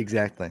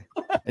 Exactly.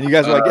 And you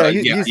guys are like,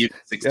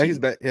 he's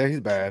bad. Yeah, he's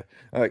bad.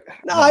 Like,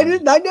 no, I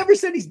didn't. I never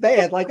said he's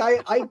bad. Like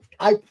I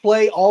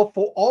play all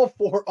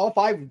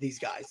 5 of these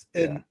guys,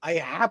 and I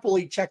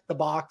happily check the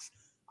box.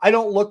 I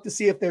don't look to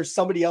see if there's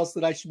somebody else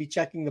that I should be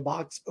checking the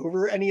box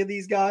over any of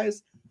these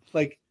guys.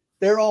 Like,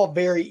 they're all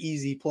very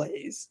easy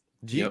plays.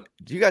 Do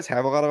you guys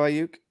have a lot of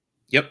Ayuk?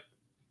 Yep.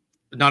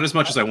 Not as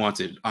much as I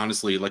wanted,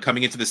 honestly. Like,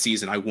 coming into the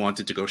season, I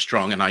wanted to go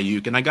strong on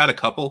Ayuk, and I got a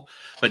couple,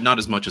 but not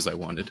as much as I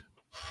wanted.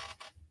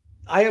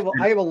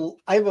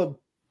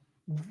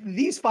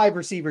 These 5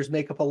 receivers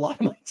make up a lot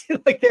of my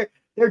team. Like,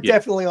 they're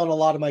definitely on a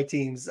lot of my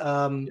teams.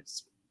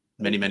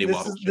 Many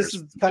this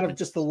is kind of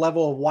just the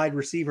level of wide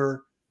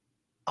receiver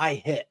I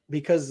hit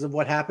because of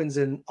what happens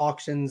in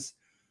auctions.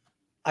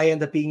 I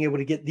end up being able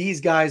to get these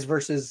guys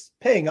versus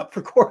paying up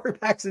for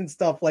quarterbacks and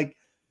stuff like,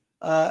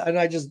 and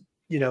I just,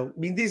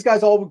 these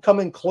guys all would come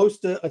in close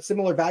to a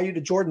similar value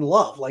to Jordan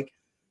Love. Like,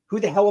 who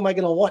the hell am I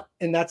going to want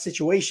in that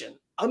situation?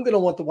 I'm going to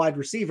want the wide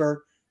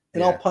receiver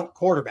and I'll punt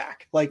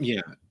quarterback. Like,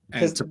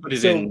 and to put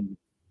it in,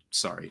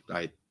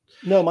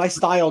 my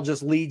style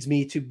just leads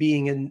me to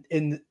being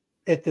in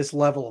at this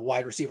level of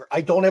wide receiver.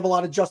 I don't have a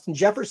lot of Justin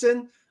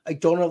Jefferson. I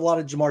don't have a lot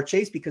of Jamar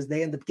Chase because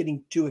they end up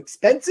getting too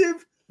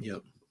expensive.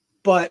 Yep.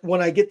 But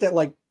when I get that,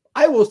 like,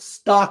 I will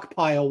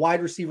stockpile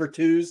wide receiver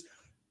 2s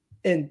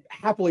and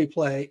happily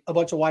play a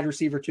bunch of wide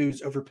receiver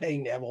 2s over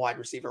paying to have a wide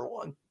receiver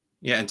 1.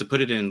 Yeah, and to put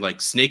it in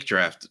like snake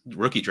draft,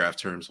 rookie draft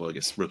terms, well, I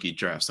guess rookie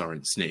drafts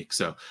aren't snake.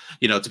 So,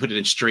 to put it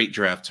in straight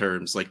draft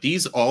terms, like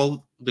these,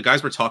 all the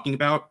guys we're talking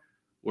about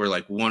were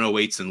like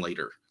 108s and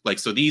later. Like,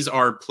 so these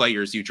are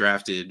players you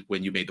drafted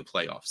when you made the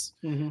playoffs.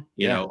 Mm-hmm.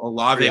 You know,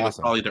 Olave was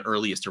probably the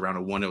earliest around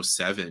a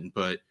 107,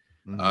 but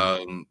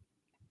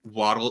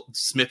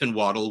Smith and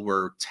Waddle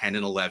were 10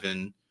 and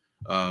 11.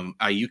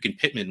 Ayuk and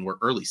Pittman were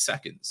early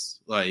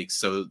seconds. Like,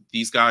 so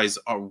these guys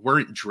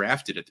weren't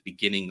drafted at the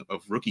beginning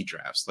of rookie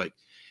drafts. Like,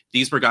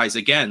 these were guys,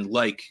 again,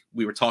 like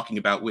we were talking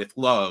about with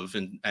Love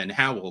and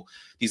Howell,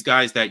 these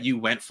guys that you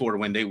went for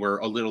when they were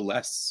a little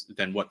less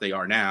than what they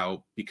are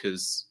now,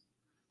 because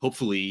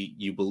hopefully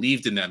you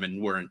believed in them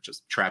and weren't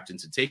just trapped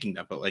into taking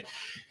them, but like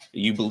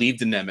you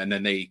believed in them and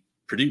then they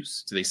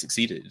produced, they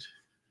succeeded.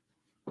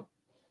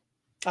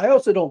 I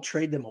also don't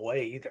trade them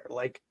away either.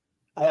 Like,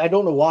 I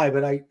don't know why,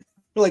 but I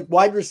like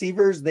wide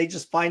receivers, they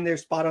just find their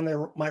spot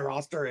on my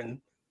roster and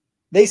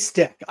they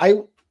stick.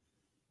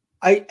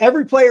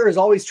 Every player is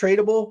always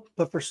tradable,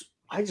 but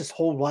I just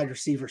hold wide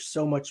receivers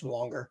so much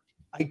longer.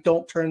 I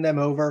don't turn them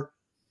over.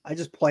 I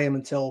just play them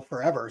until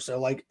forever. So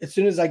like as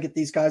soon as I get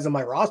these guys on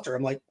my roster,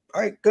 I'm like,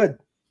 all right, good.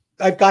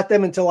 I've got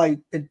them until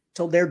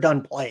they're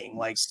done playing.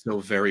 Like, so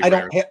very I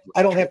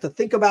don't have to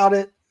think about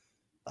it.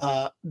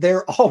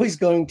 They're always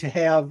going to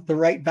have the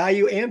right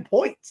value and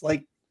points.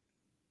 Like,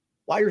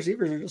 wide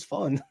receivers are just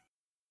fun.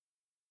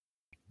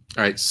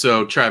 All right,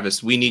 so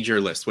Travis, we need your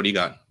list. What do you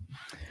got?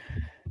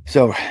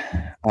 So,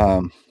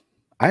 I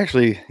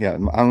actually,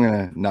 I'm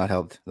gonna not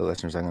help the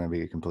listeners. I'm gonna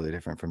be completely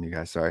different from you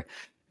guys. Sorry.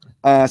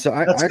 So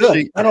That's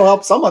good. That'll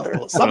help somebody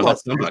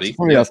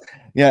else.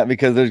 Yeah,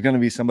 because there's gonna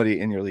be somebody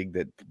in your league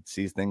that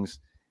sees things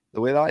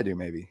the way that I do,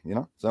 maybe. You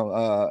know.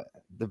 So,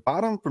 the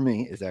bottom for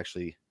me is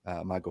actually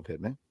Michael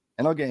Pittman,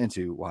 and I'll get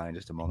into why in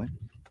just a moment.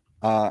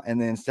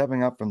 And then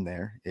stepping up from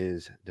there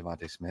is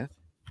Devontae Smith,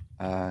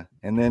 and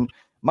then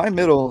my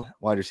middle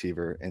wide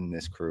receiver in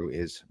this crew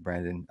is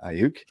Brandon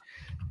Ayuk.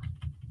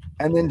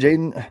 And then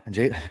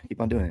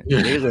keep on doing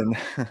it.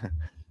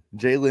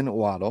 Jalen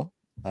Waddle.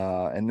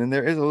 And then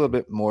there is a little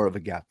bit more of a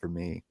gap for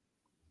me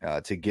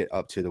to get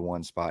up to the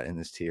one spot in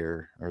this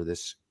tier or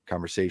this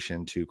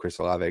conversation to Chris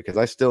Olave, because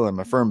I still am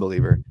a firm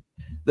believer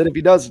that if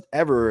he does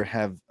ever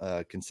have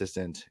a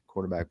consistent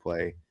quarterback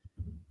play,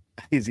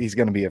 he's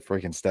going to be a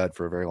freaking stud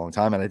for a very long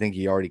time. And I think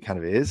he already kind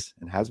of is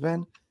and has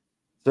been.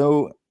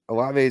 So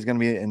Olave is going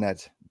to be in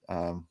that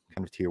kind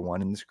of tier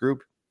one in this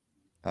group.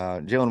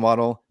 Jalen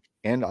Waddle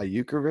and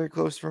Ayuk are very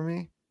close for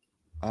me.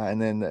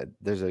 And then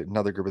there's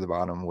another group at the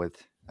bottom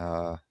with,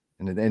 and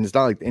it's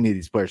not like any of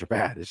these players are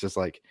bad. It's just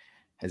like,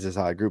 this is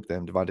how I group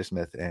them, Devontae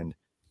Smith and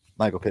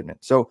Michael Pittman.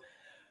 So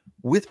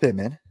with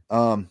Pittman,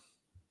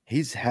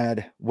 he's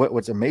had,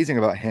 what's amazing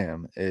about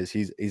him is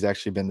he's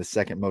actually been the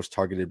second most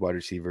targeted wide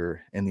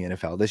receiver in the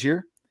NFL this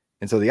year.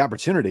 And so the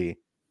opportunity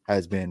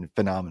has been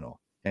phenomenal.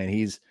 And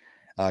he's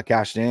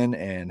cashed in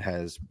and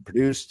has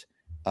produced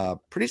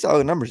pretty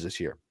solid numbers this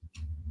year.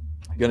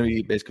 Going to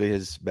be basically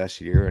his best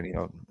year,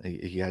 and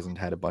he hasn't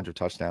had a bunch of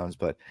touchdowns,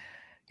 but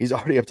he's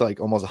already up to like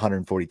almost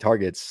 140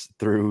 targets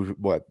through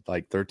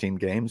 13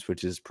 games,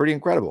 which is pretty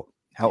incredible.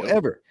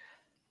 However,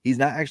 he's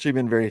not actually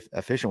been very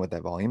efficient with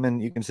that volume,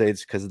 and you can say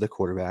it's because of the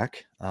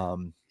quarterback,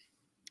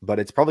 but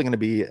it's probably going to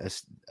be a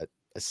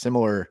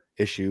similar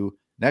issue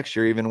next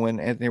year, even when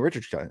Anthony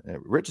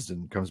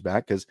Richardson comes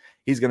back, because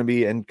he's going to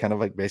be in kind of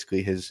like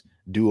basically his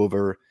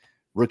do-over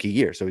rookie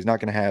year. So he's not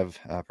going to have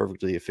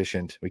perfectly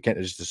efficient. We can't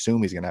just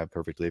assume he's going to have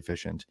perfectly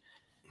efficient,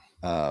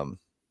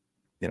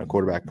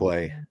 quarterback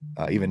play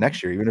even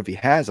next year, even if he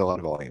has a lot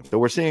of volume. So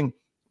we're seeing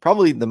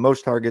probably the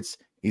most targets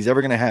he's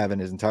ever going to have in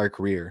his entire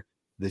career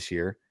this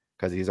year,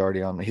 because he's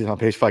on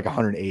pace for like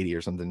 180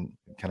 or something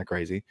kind of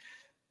crazy.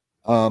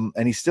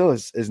 And he still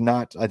is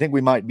not. I think we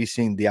might be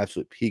seeing the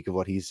absolute peak of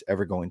what he's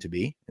ever going to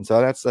be. And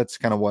so that's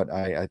kind of what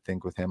I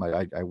think with him.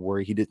 I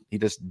worry he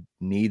just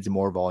needs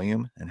more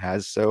volume and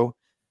has so.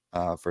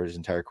 For his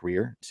entire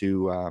career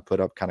to put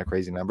up kind of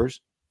crazy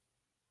numbers.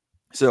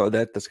 So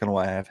that's kind of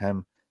why I have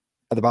him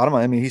at the bottom.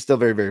 I mean, he's still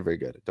very, very, very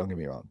good. Don't get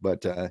me wrong.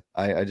 But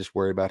I just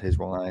worry about his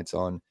reliance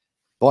on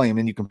volume.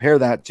 And you compare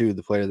that to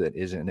the player that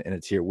is in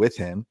a tier with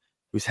him,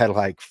 who's had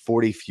like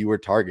 40 fewer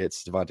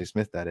targets, Devontae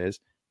Smith, that is.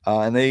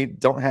 And they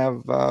don't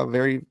have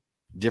very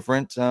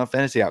different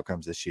fantasy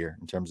outcomes this year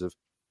in terms of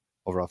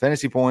overall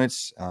fantasy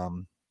points.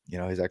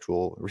 His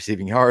actual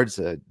receiving yards.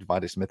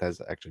 Devontae Smith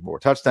has actually more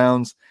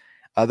touchdowns.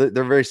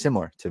 They're very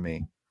similar to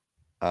me.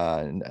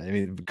 And I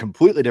mean,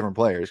 completely different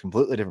players,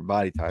 completely different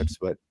body types.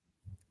 But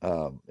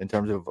in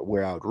terms of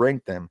where I would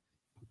rank them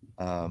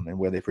and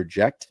where they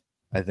project,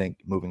 I think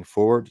moving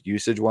forward,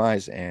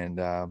 usage-wise and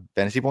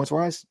fantasy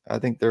points-wise, I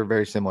think they're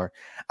very similar.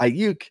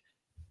 Ayuk,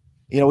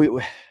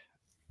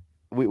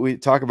 we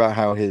talk about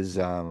how his,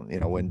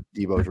 when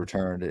Debo's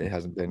returned, it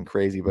hasn't been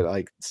crazy, but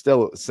like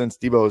still since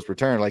Debo's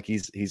returned, like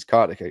he's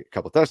caught a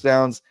couple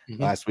touchdowns.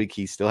 Mm-hmm. Last week,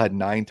 he still had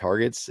 9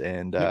 targets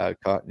and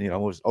caught,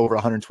 was over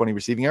 120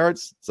 receiving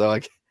yards. So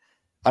like,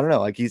 I don't know,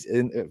 like he's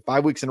in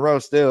 5 weeks in a row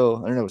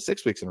still,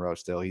 6 weeks in a row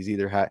still. He's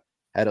either had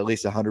at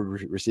least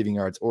 100 receiving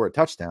yards or a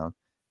touchdown.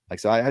 Like,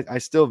 so I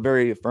still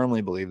very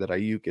firmly believe that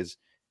Ayuk is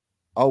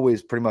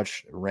always pretty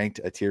much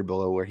ranked a tier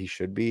below where he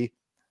should be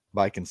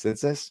by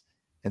consensus.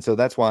 And so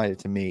that's why,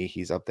 to me,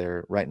 he's up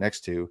there right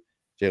next to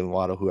Jalen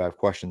Waddle, who I have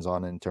questions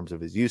on in terms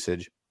of his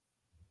usage.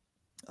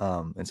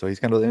 And so he's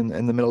kind of in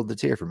the middle of the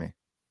tier for me.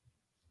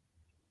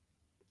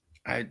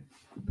 I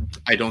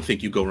don't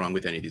think you go wrong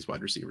with any of these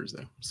wide receivers,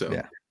 though. So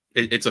yeah,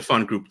 it's a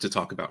fun group to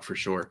talk about for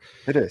sure.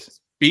 It is.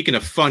 Speaking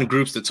of fun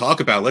groups to talk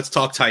about, let's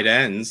talk tight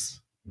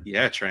ends.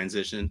 Yeah,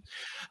 transition.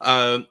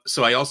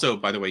 So I also,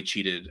 by the way,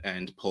 cheated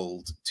and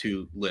pulled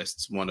two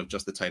lists, one of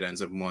just the tight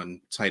ends and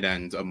one tight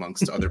end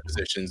amongst other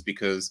positions,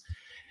 because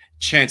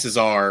chances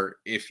are,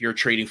 if you're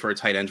trading for a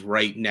tight end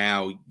right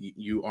now,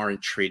 you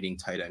aren't trading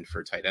tight end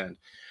for tight end.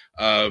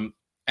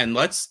 And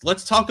let's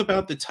talk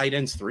about the tight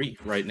ends 3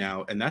 right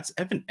now, and that's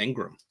Evan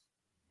Engram.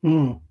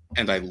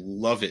 And I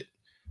love it.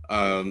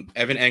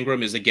 Evan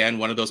Engram is, again,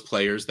 one of those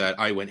players that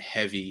I went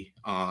heavy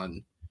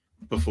on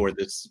before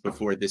this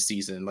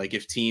season. Like,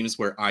 if teams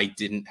where I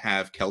didn't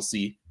have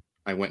Kelsey,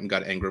 I went and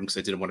got Engram because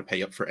I didn't want to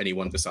pay up for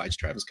anyone besides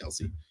Travis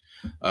Kelsey.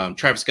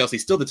 Travis Kelsey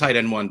still the tight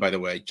end 1, by the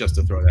way, just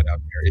to throw that out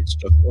there. It's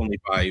just only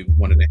by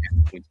 1.5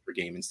 points per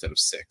game instead of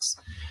 6.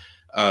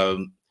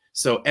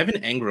 So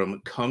Evan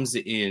Engram comes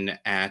in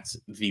at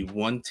the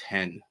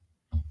 110.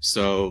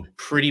 So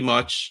pretty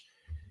much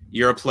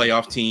you're a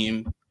playoff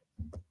team.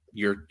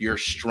 You're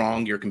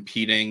strong. You're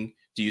competing.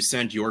 Do you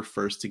send your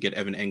first to get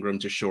Evan Engram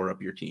to shore up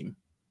your team?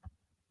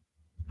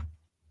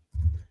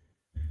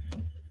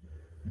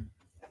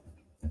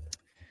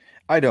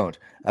 I don't,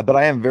 but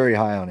I am very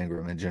high on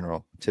Engram in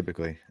general,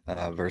 typically,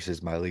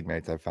 versus my league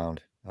mates I've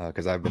found,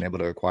 because I've been able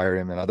to acquire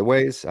him in other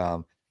ways. I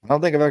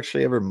don't think I've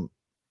actually ever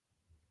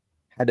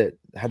had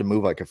to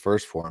move like a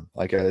first for him.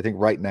 Like, I think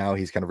right now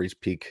he's kind of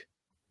reached peak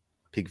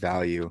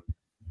value,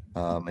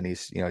 and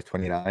he's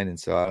 29, and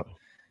so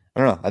I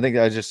don't know. I think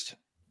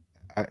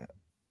I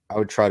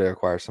would try to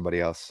acquire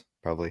somebody else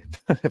probably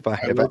if I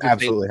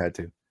absolutely had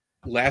to.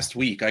 Last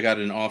week, I got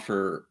an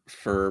offer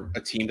for a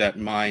team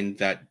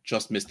that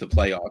just missed the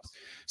playoffs.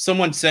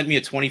 Someone sent me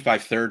a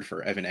 25 third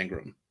for Evan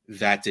Engram.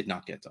 That did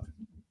not get done.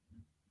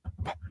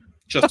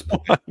 Just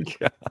oh my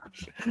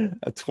gosh.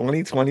 A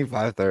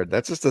 2025 third.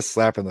 That's just a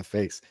slap in the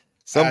face.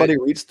 Somebody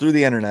reached through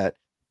the internet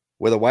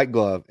with a white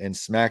glove and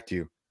smacked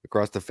you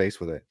across the face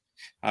with it.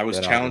 I was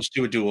challenged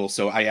to a duel,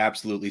 so I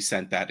absolutely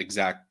sent that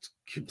exact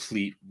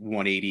complete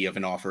 180 of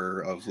an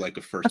offer of like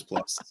a first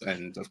plus,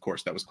 and of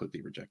course that was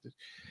quickly rejected.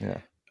 Yeah.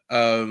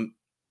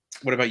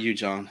 What about you,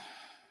 John?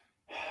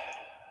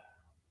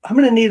 I'm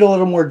going to need a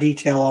little more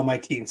detail on my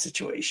team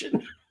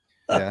situation.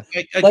 Yeah.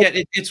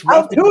 Again, it's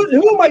rough.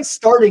 Who am I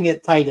starting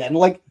at tight end?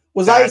 Like,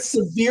 was I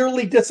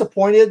severely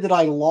disappointed that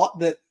I lost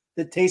that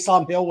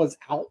Taysom Hill was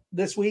out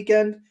this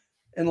weekend?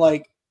 And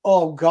like,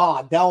 oh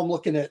God, now I'm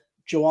looking at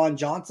Juwan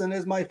Johnson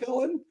as my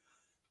fill-in.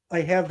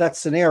 I have that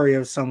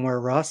scenario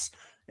somewhere, Russ,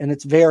 and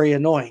it's very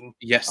annoying.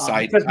 Yes,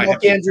 because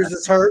Mark Andrews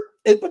is hurt,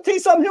 but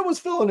Taysom Hill was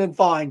filling in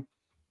fine.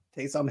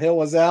 Taysom Hill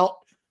was out.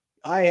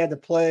 I had to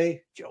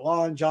play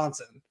Juwan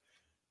Johnson.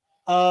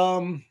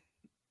 I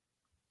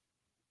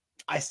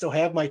still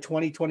have my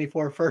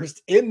 2024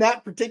 first in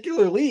that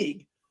particular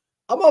league.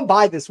 I'm on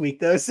bye this week,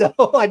 though, so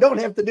I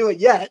don't have to do it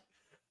yet.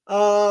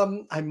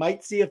 I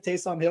might see if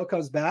Taysom Hill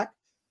comes back.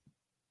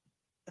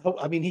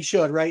 I mean, he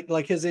should, right?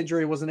 Like, his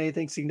injury wasn't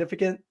anything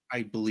significant.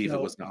 I believe it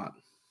was not.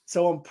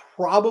 So I'm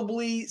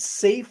probably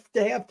safe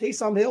to have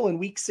Taysom Hill in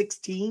week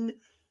 16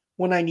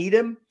 when I need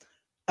him.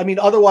 I mean,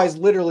 otherwise,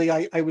 literally,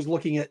 I was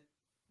looking at,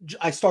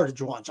 I started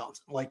Juwan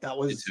Johnson. Like, that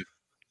was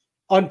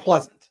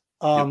unpleasant.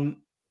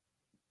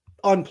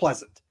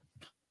 Unpleasant.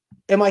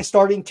 Am I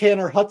starting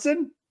Tanner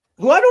Hudson?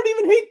 Who I don't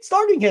even hate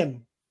starting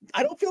him.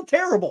 I don't feel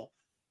terrible.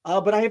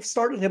 But I have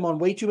started him on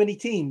way too many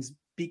teams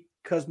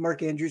because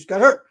Mark Andrews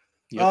got hurt.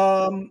 Yep.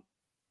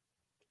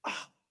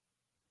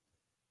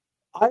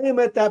 I am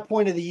at that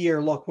point of the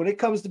year. Look, when it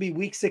comes to be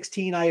week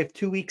 16, I have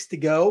 2 weeks to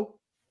go.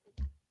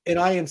 And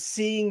I am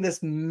seeing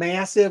this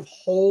massive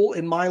hole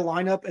in my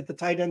lineup at the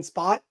tight end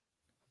spot.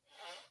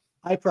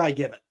 I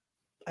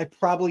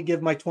probably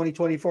give my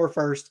 2024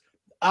 first.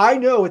 I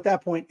know at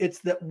that point it's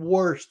the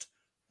worst,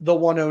 the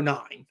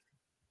 109.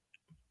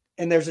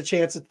 And there's a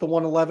chance it's the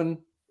 111.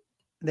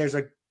 There's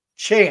a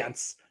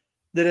chance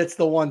that it's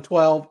the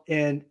 112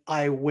 and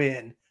I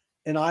win.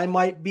 And I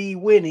might be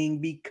winning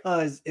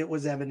because it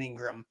was Evan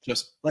Engram.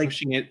 Just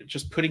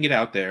putting it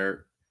out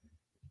there.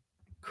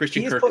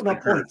 Christian Kirk has been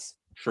hurt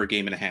for a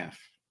game and a half.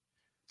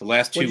 The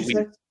last 2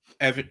 weeks,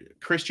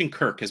 Christian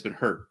Kirk has been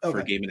hurt for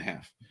a game and a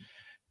half.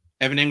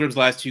 Evan Ingram's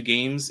last 2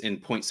 games in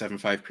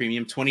 0.75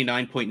 premium,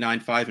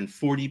 29.95 and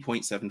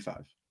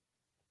 40.75.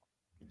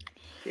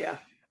 Yeah.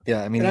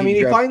 Yeah, I mean,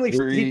 he finally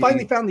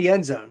found the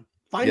end zone.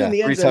 Finding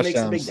the end zone makes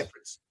a big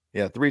difference.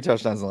 Yeah, 3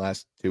 touchdowns in the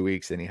last 2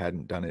 weeks, and he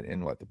hadn't done it in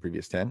the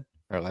previous 10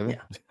 or 11?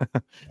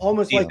 Yeah.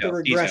 Almost like the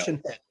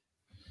regression hit.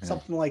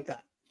 Something like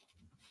that.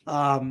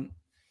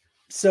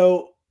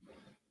 So,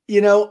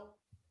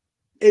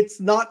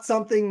 it's not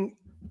something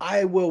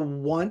I will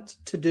want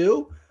to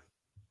do.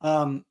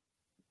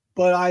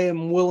 But I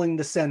am willing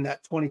to send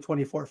that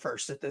 2024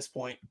 first at this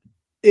point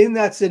in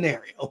that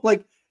scenario.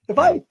 Like, If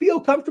I feel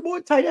comfortable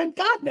at tight end,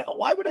 God, no.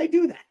 Why would I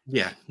do that?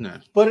 Yeah, no.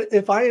 But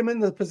if I am in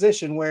the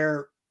position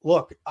where,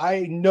 look,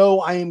 I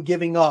know I am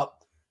giving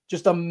up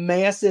just a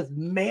massive,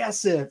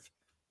 massive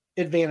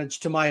advantage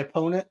to my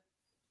opponent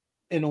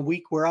in a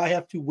week where I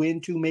have to win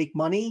to make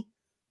money,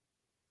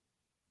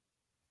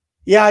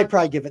 yeah, I'd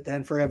probably give it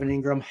then for Evan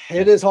Ingram.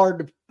 It is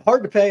hard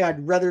to pay.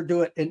 I'd rather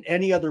do it in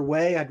any other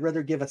way. I'd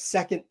rather give a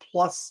second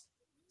plus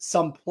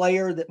some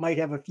player that might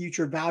have a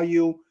future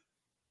value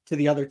to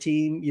the other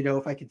team. You know,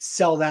 if I could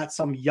sell that,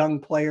 some young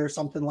player,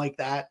 something like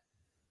that.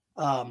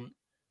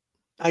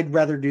 I'd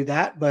rather do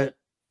that. But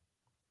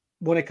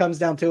when it comes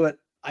down to it,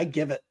 I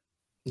give it.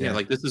 Yeah,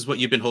 like this is what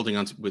you've been holding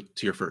on to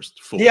your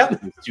first four. Yeah.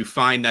 To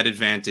find that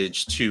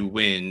advantage to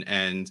win,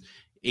 and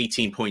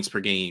 18 points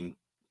per game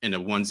in a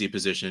onesie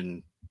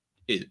position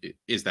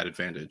is that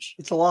advantage.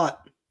 It's a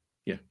lot.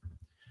 Yeah.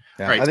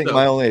 Right, I think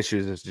my only issue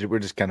is we're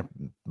just kind of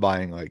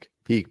buying like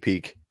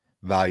peak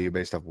value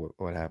based off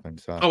what happened.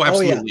 So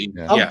absolutely.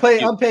 Yeah.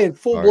 I'm paying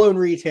full blown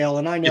retail,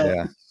 and I know.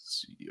 Yeah.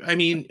 I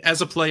mean,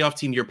 as a playoff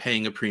team, you're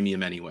paying a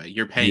premium anyway.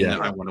 You're paying the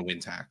I want to win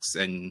tax,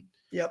 and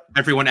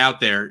everyone out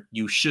there,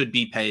 you should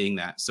be paying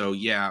that. So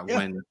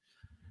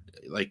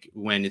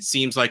when it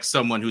seems like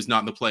someone who's not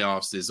in the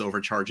playoffs is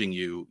overcharging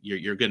you,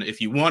 you're gonna, if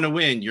you want to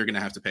win, you're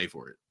gonna have to pay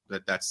for it.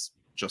 That's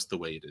just the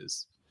way it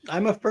is.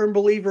 I'm a firm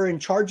believer in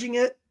charging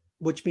it,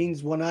 which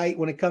means when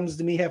it comes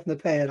to me having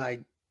to pay it, I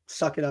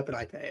suck it up and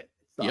I pay it.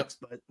 It sucks,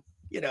 but I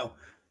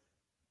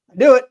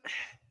do it.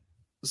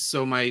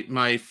 So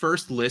my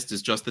first list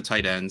is just the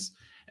tight ends,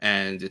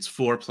 and it's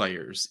 4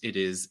 players. It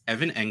is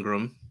Evan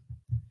Engram,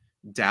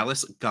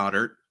 Dallas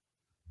Goedert,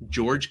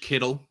 George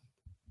Kittle,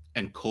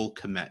 and Cole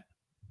Kmet.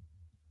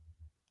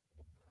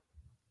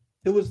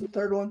 Who was the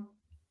third one?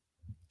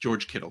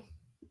 George Kittle.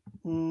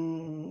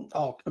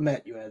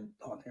 Kmet you had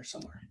on there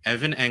somewhere.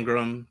 Evan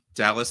Engram,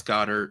 Dallas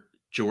Goedert,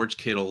 George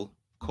Kittle,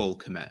 Cole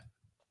Kmet.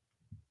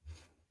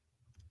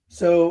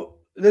 So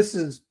this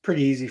is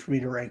pretty easy for me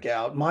to rank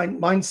out.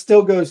 Mine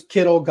still goes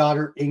Kittle,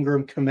 Goddard,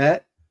 Ingram,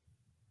 Kmet.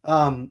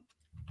 I'm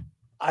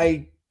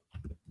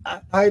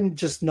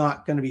just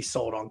not going to be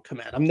sold on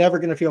Kmet. I'm never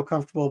going to feel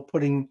comfortable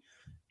putting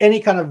any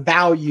kind of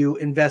value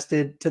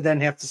invested to then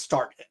have to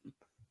start him.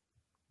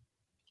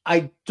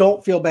 I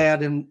don't feel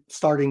bad in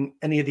starting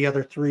any of the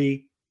other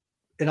 3,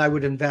 and I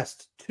would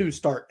invest to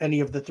start any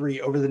of the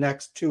 3 over the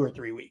next 2 or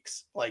 3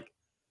 weeks. Like,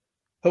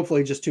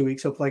 hopefully just 2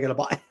 weeks. Hopefully I get a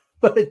buy.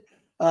 But if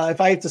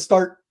I have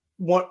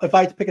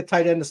to pick a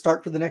tight end to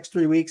start for the next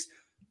 3 weeks,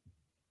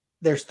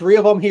 there's 3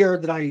 of them here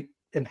that I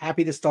am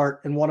happy to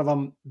start, and one of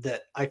them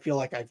that I feel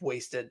like I've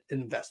wasted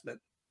an investment.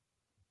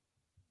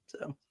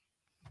 So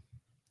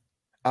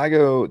I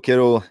go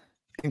Kittle,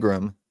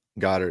 Ingram,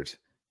 Goddard,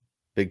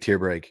 big tier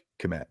break,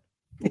 Kmet.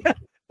 Yeah,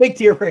 big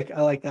tier break.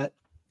 I like that.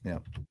 Yeah.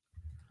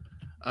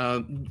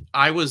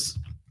 I was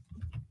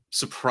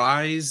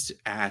surprised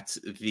at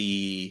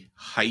the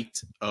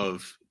height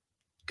of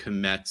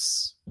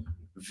Kmet's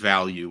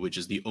value, which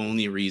is the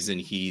only reason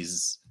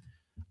he's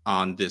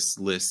on this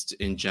list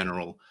in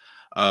general.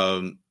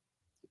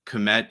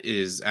 Kmet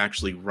is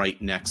actually right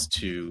next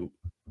to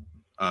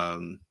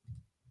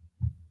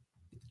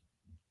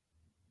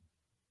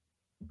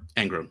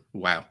Engram.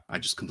 Wow, I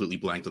just completely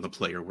blanked on the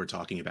player we're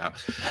talking about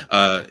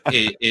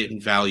in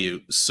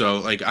value. So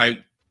like I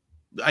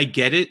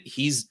get it.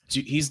 He's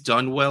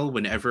done well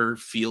whenever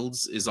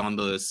Fields is on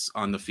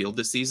the field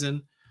this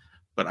season,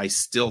 but I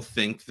still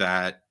think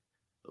that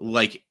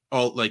like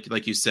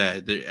you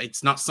said,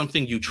 it's not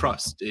something you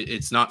trust.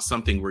 It's not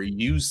something we're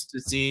used to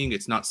seeing.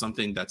 It's not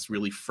something that's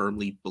really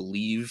firmly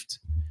believed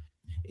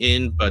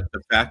in. But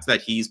the fact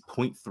that he's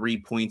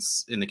 0.3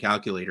 points in the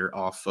calculator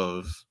off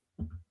of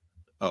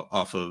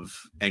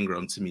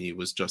Engram to me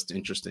was just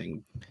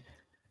interesting.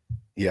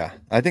 Yeah,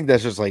 I think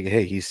that's just like,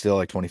 hey, he's still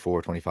like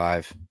 24,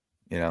 25,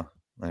 and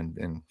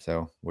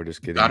so we're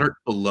just getting Goddard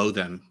below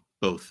them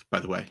both,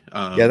 by the way.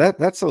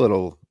 That's a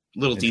little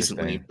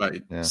decently, but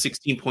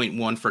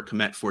 16.1 for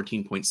Kmet,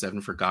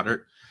 14.7 for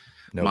Goddard.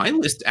 Nope. My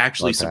list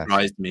actually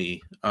surprised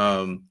me.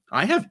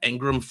 I have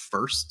Engram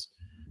first,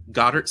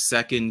 Goddard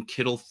second,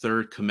 Kittle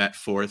third, Kmet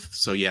fourth.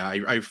 So yeah,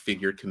 I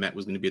figured Kmet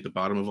was going to be at the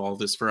bottom of all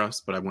this for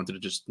us, but I wanted to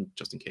just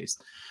in case.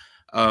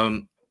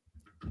 I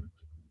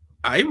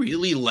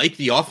really like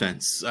the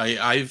offense.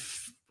 I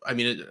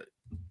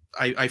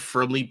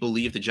firmly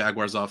believe the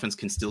Jaguars offense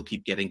can still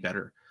keep getting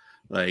better.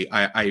 Like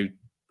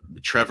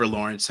Trevor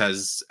Lawrence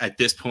has at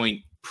this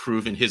point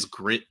proven his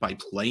grit by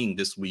playing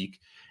this week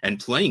and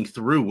playing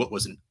through what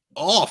was an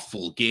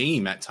awful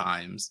game at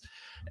times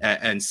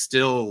and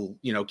still,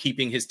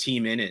 keeping his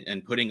team in it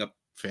and putting up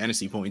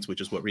fantasy points,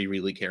 which is what we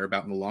really care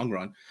about in the long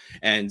run.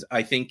 And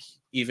I think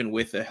even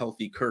with a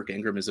healthy Kirk,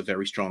 Engram is a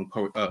very strong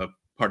part of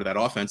that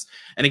offense.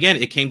 And again,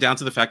 it came down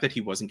to the fact that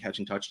he wasn't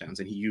catching touchdowns,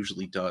 and he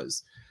usually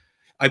does.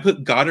 I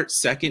put Goddard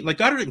second. Like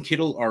Goddard and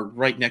Kittle are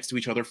right next to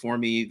each other for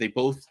me. They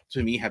both,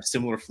 to me, have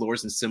similar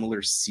floors and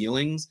similar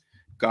ceilings.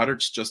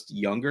 Goddard's just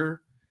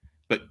younger,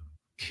 but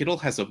Kittle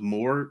has a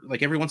more,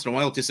 like every once in a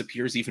while, it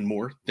disappears even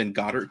more than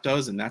Goddard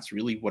does. And that's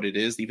really what it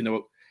is. Even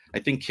though I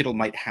think Kittle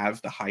might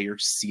have the higher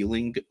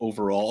ceiling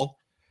overall,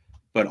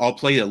 but I'll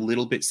play a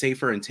little bit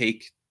safer and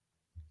take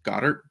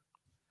Goddard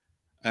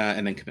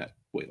and then commit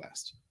way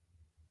last.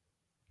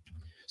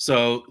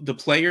 So the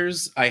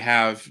players I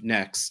have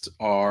next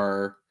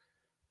are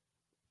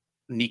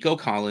Nico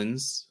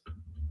Collins,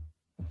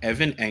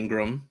 Evan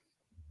Engram,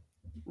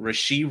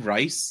 Rashee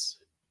Rice,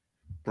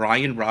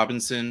 Brian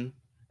Robinson,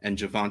 and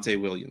Javonte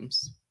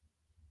Williams.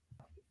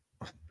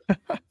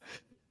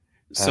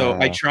 So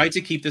I tried to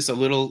keep this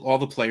all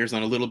the players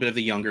on a little bit of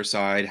the younger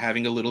side,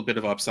 having a little bit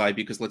of upside,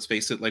 because let's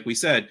face it, like we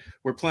said,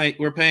 we're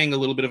paying a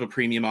little bit of a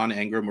premium on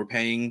Engram. We're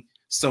paying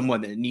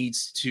someone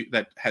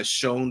that has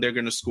shown they're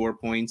going to score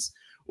points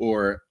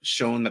or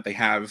shown that they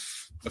have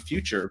a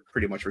future,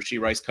 pretty much.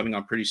 Rashee Rice coming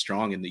on pretty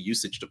strong in the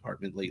usage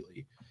department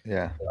lately.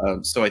 Yeah.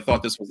 So I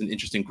thought this was an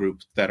interesting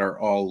group that are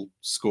all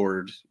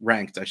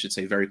ranked, I should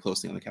say, very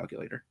closely on the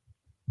calculator.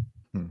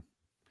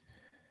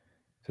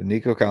 So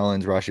Nico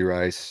Collins, Rashee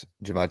Rice,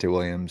 Javonte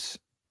Williams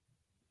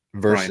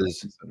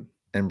versus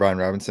Brian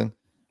Robinson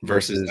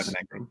versus Evan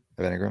Engram.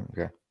 Evan Engram,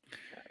 okay.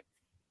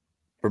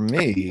 For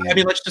me, I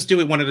mean, let's just do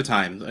it one at a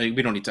time.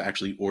 We don't need to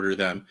actually order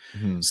them.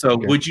 So,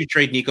 would you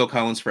trade Nico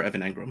Collins for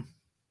Evan Engram?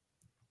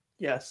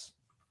 Yes.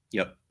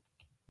 Yep.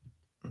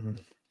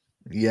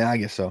 Yeah, I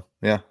guess so.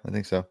 Yeah, I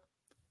think so.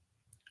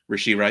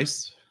 Rashee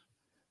Rice?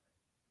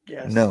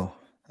 Yes. No,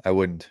 I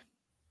wouldn't.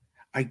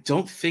 I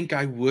don't think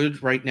I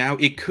would right now.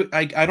 It could.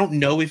 I don't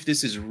know if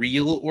this is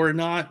real or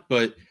not,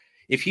 but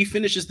if he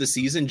finishes the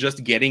season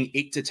just getting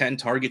 8 to 10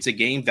 targets a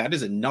game, that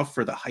is enough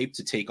for the hype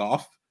to take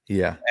off.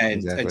 Yeah,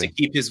 and to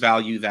keep his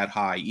value that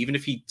high, even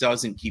if he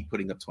doesn't keep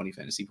putting up 20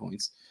 fantasy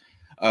points.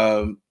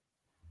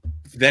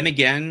 Then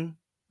again,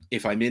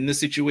 if I'm in the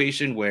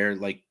situation where,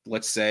 like,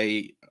 let's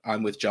say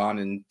I'm with John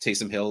and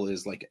Taysom Hill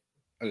is like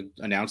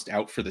announced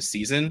out for the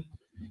season,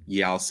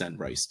 yeah, I'll send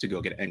Rice to go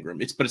get Engram.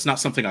 But it's not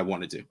something I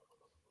want to do.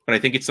 But I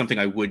think it's something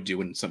I would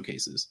do in some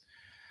cases.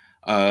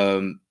 I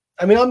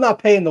mean, I'm not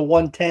paying the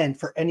 110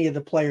 for any of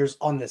the players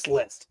on this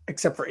list,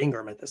 except for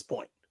Engram at this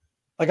point.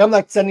 Like, I'm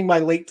not sending my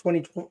late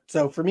 2020.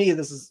 So for me,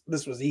 this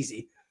was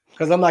easy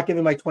because I'm not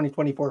giving my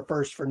 2024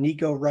 first for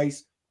Nico,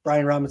 Rice,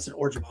 Brian Robinson,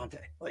 or Javonte.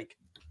 Like,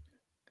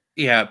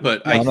 yeah,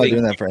 but I'm not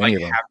doing that for any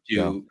of them.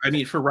 No. I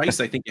mean, for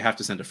Rice, I think you have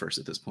to send a first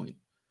at this point.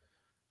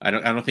 I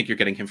don't think you're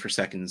getting him for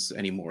seconds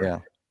anymore. Yeah.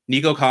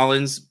 Nico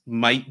Collins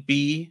might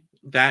be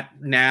that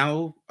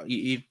now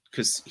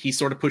because he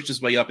sort of pushed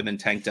his way up, and then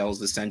Tank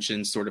Dell's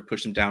ascension sort of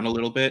pushed him down a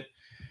little bit.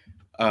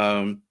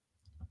 But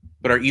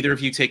are either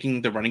of you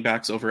taking the running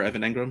backs over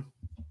Evan Engram?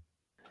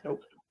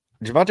 Nope.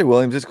 Javonte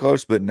Williams is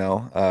close, but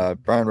no.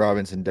 Brian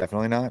Robinson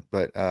definitely not.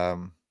 But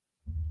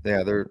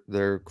yeah,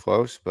 they're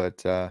close.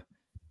 But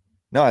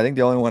no, I think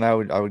the only one I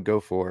would go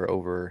for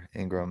over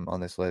Engram on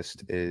this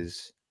list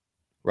is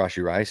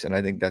Rashee Rice, and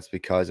I think that's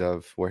because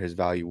of where his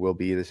value will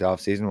be this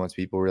offseason once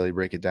people really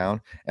break it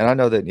down. And I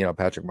know that,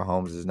 Patrick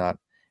Mahomes is not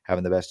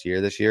having the best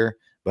year this year,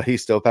 but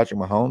he's still Patrick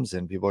Mahomes,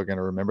 and people are going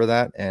to remember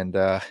that. And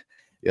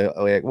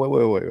wait.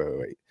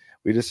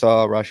 We just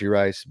saw Rashee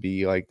Rice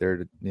be like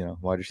their,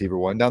 wide receiver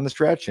 1 down the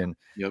stretch, and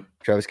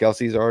Travis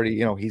Kelce's already,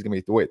 he's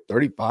going to be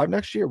 35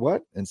 next year.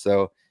 What? And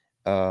so,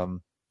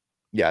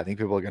 yeah, I think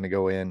people are going to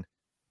go in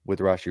with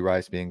Rashee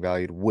Rice being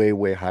valued way,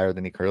 way higher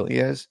than he currently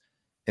is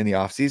in the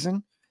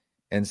offseason.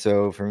 And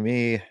so for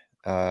me,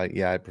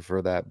 yeah, I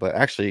prefer that. But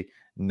actually,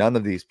 none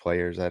of these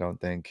players, I don't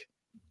think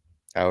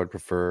I would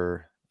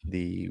prefer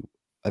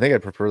I think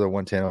I'd prefer the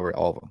 110 over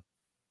all of them,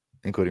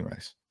 including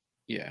Rice.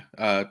 Yeah.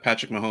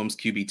 Patrick Mahomes,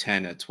 QB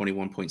 10 at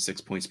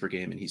 21.6 points per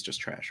game, and he's just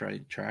trash,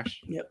 right?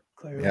 Trash. Yep.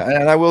 Clearly. Yeah.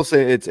 And I will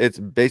say it's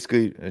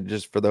basically,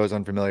 just for those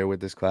unfamiliar with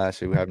this class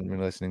who haven't been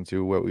listening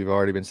to what we've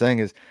already been saying,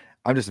 is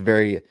I'm just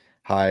very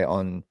high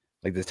on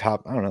like the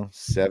top,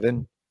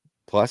 7+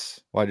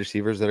 wide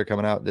receivers that are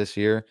coming out this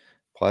year.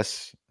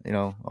 Plus,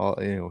 who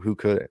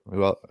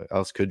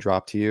else could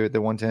drop to you at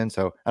the 110?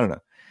 So I don't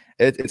know.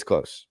 It's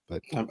close,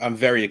 but I'm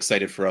very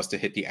excited for us to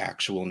hit the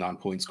actual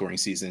non-point scoring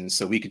season,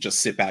 so we could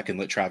just sit back and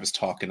let Travis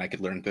talk, and I could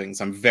learn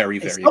things. I'm very,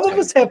 very excited. Some of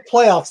us have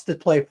playoffs to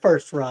play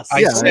first, Russ.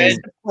 I said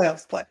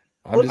playoffs play.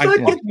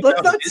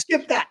 Let's not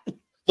skip that.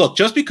 Look,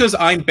 just because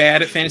I'm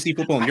bad at fantasy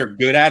football and you're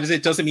good at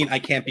it doesn't mean I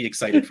can't be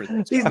excited for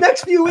this. These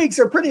next few weeks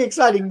are pretty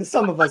exciting to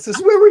some of us. This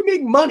is where we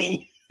make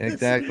money.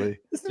 Exactly.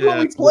 This is what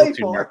we play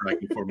for.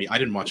 For me, I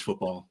didn't watch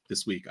football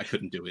this week. I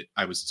couldn't do it.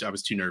 I was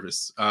too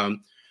nervous.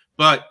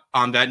 But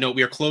on that note,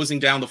 we are closing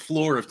down the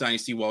floor of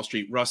Dynasty Wall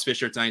Street. Russ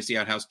Fisher at Dynasty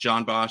Outhouse,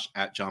 John Bosch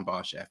at John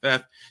Bosch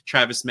FF,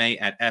 Travis May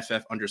at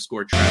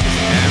FF_Travis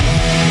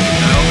M.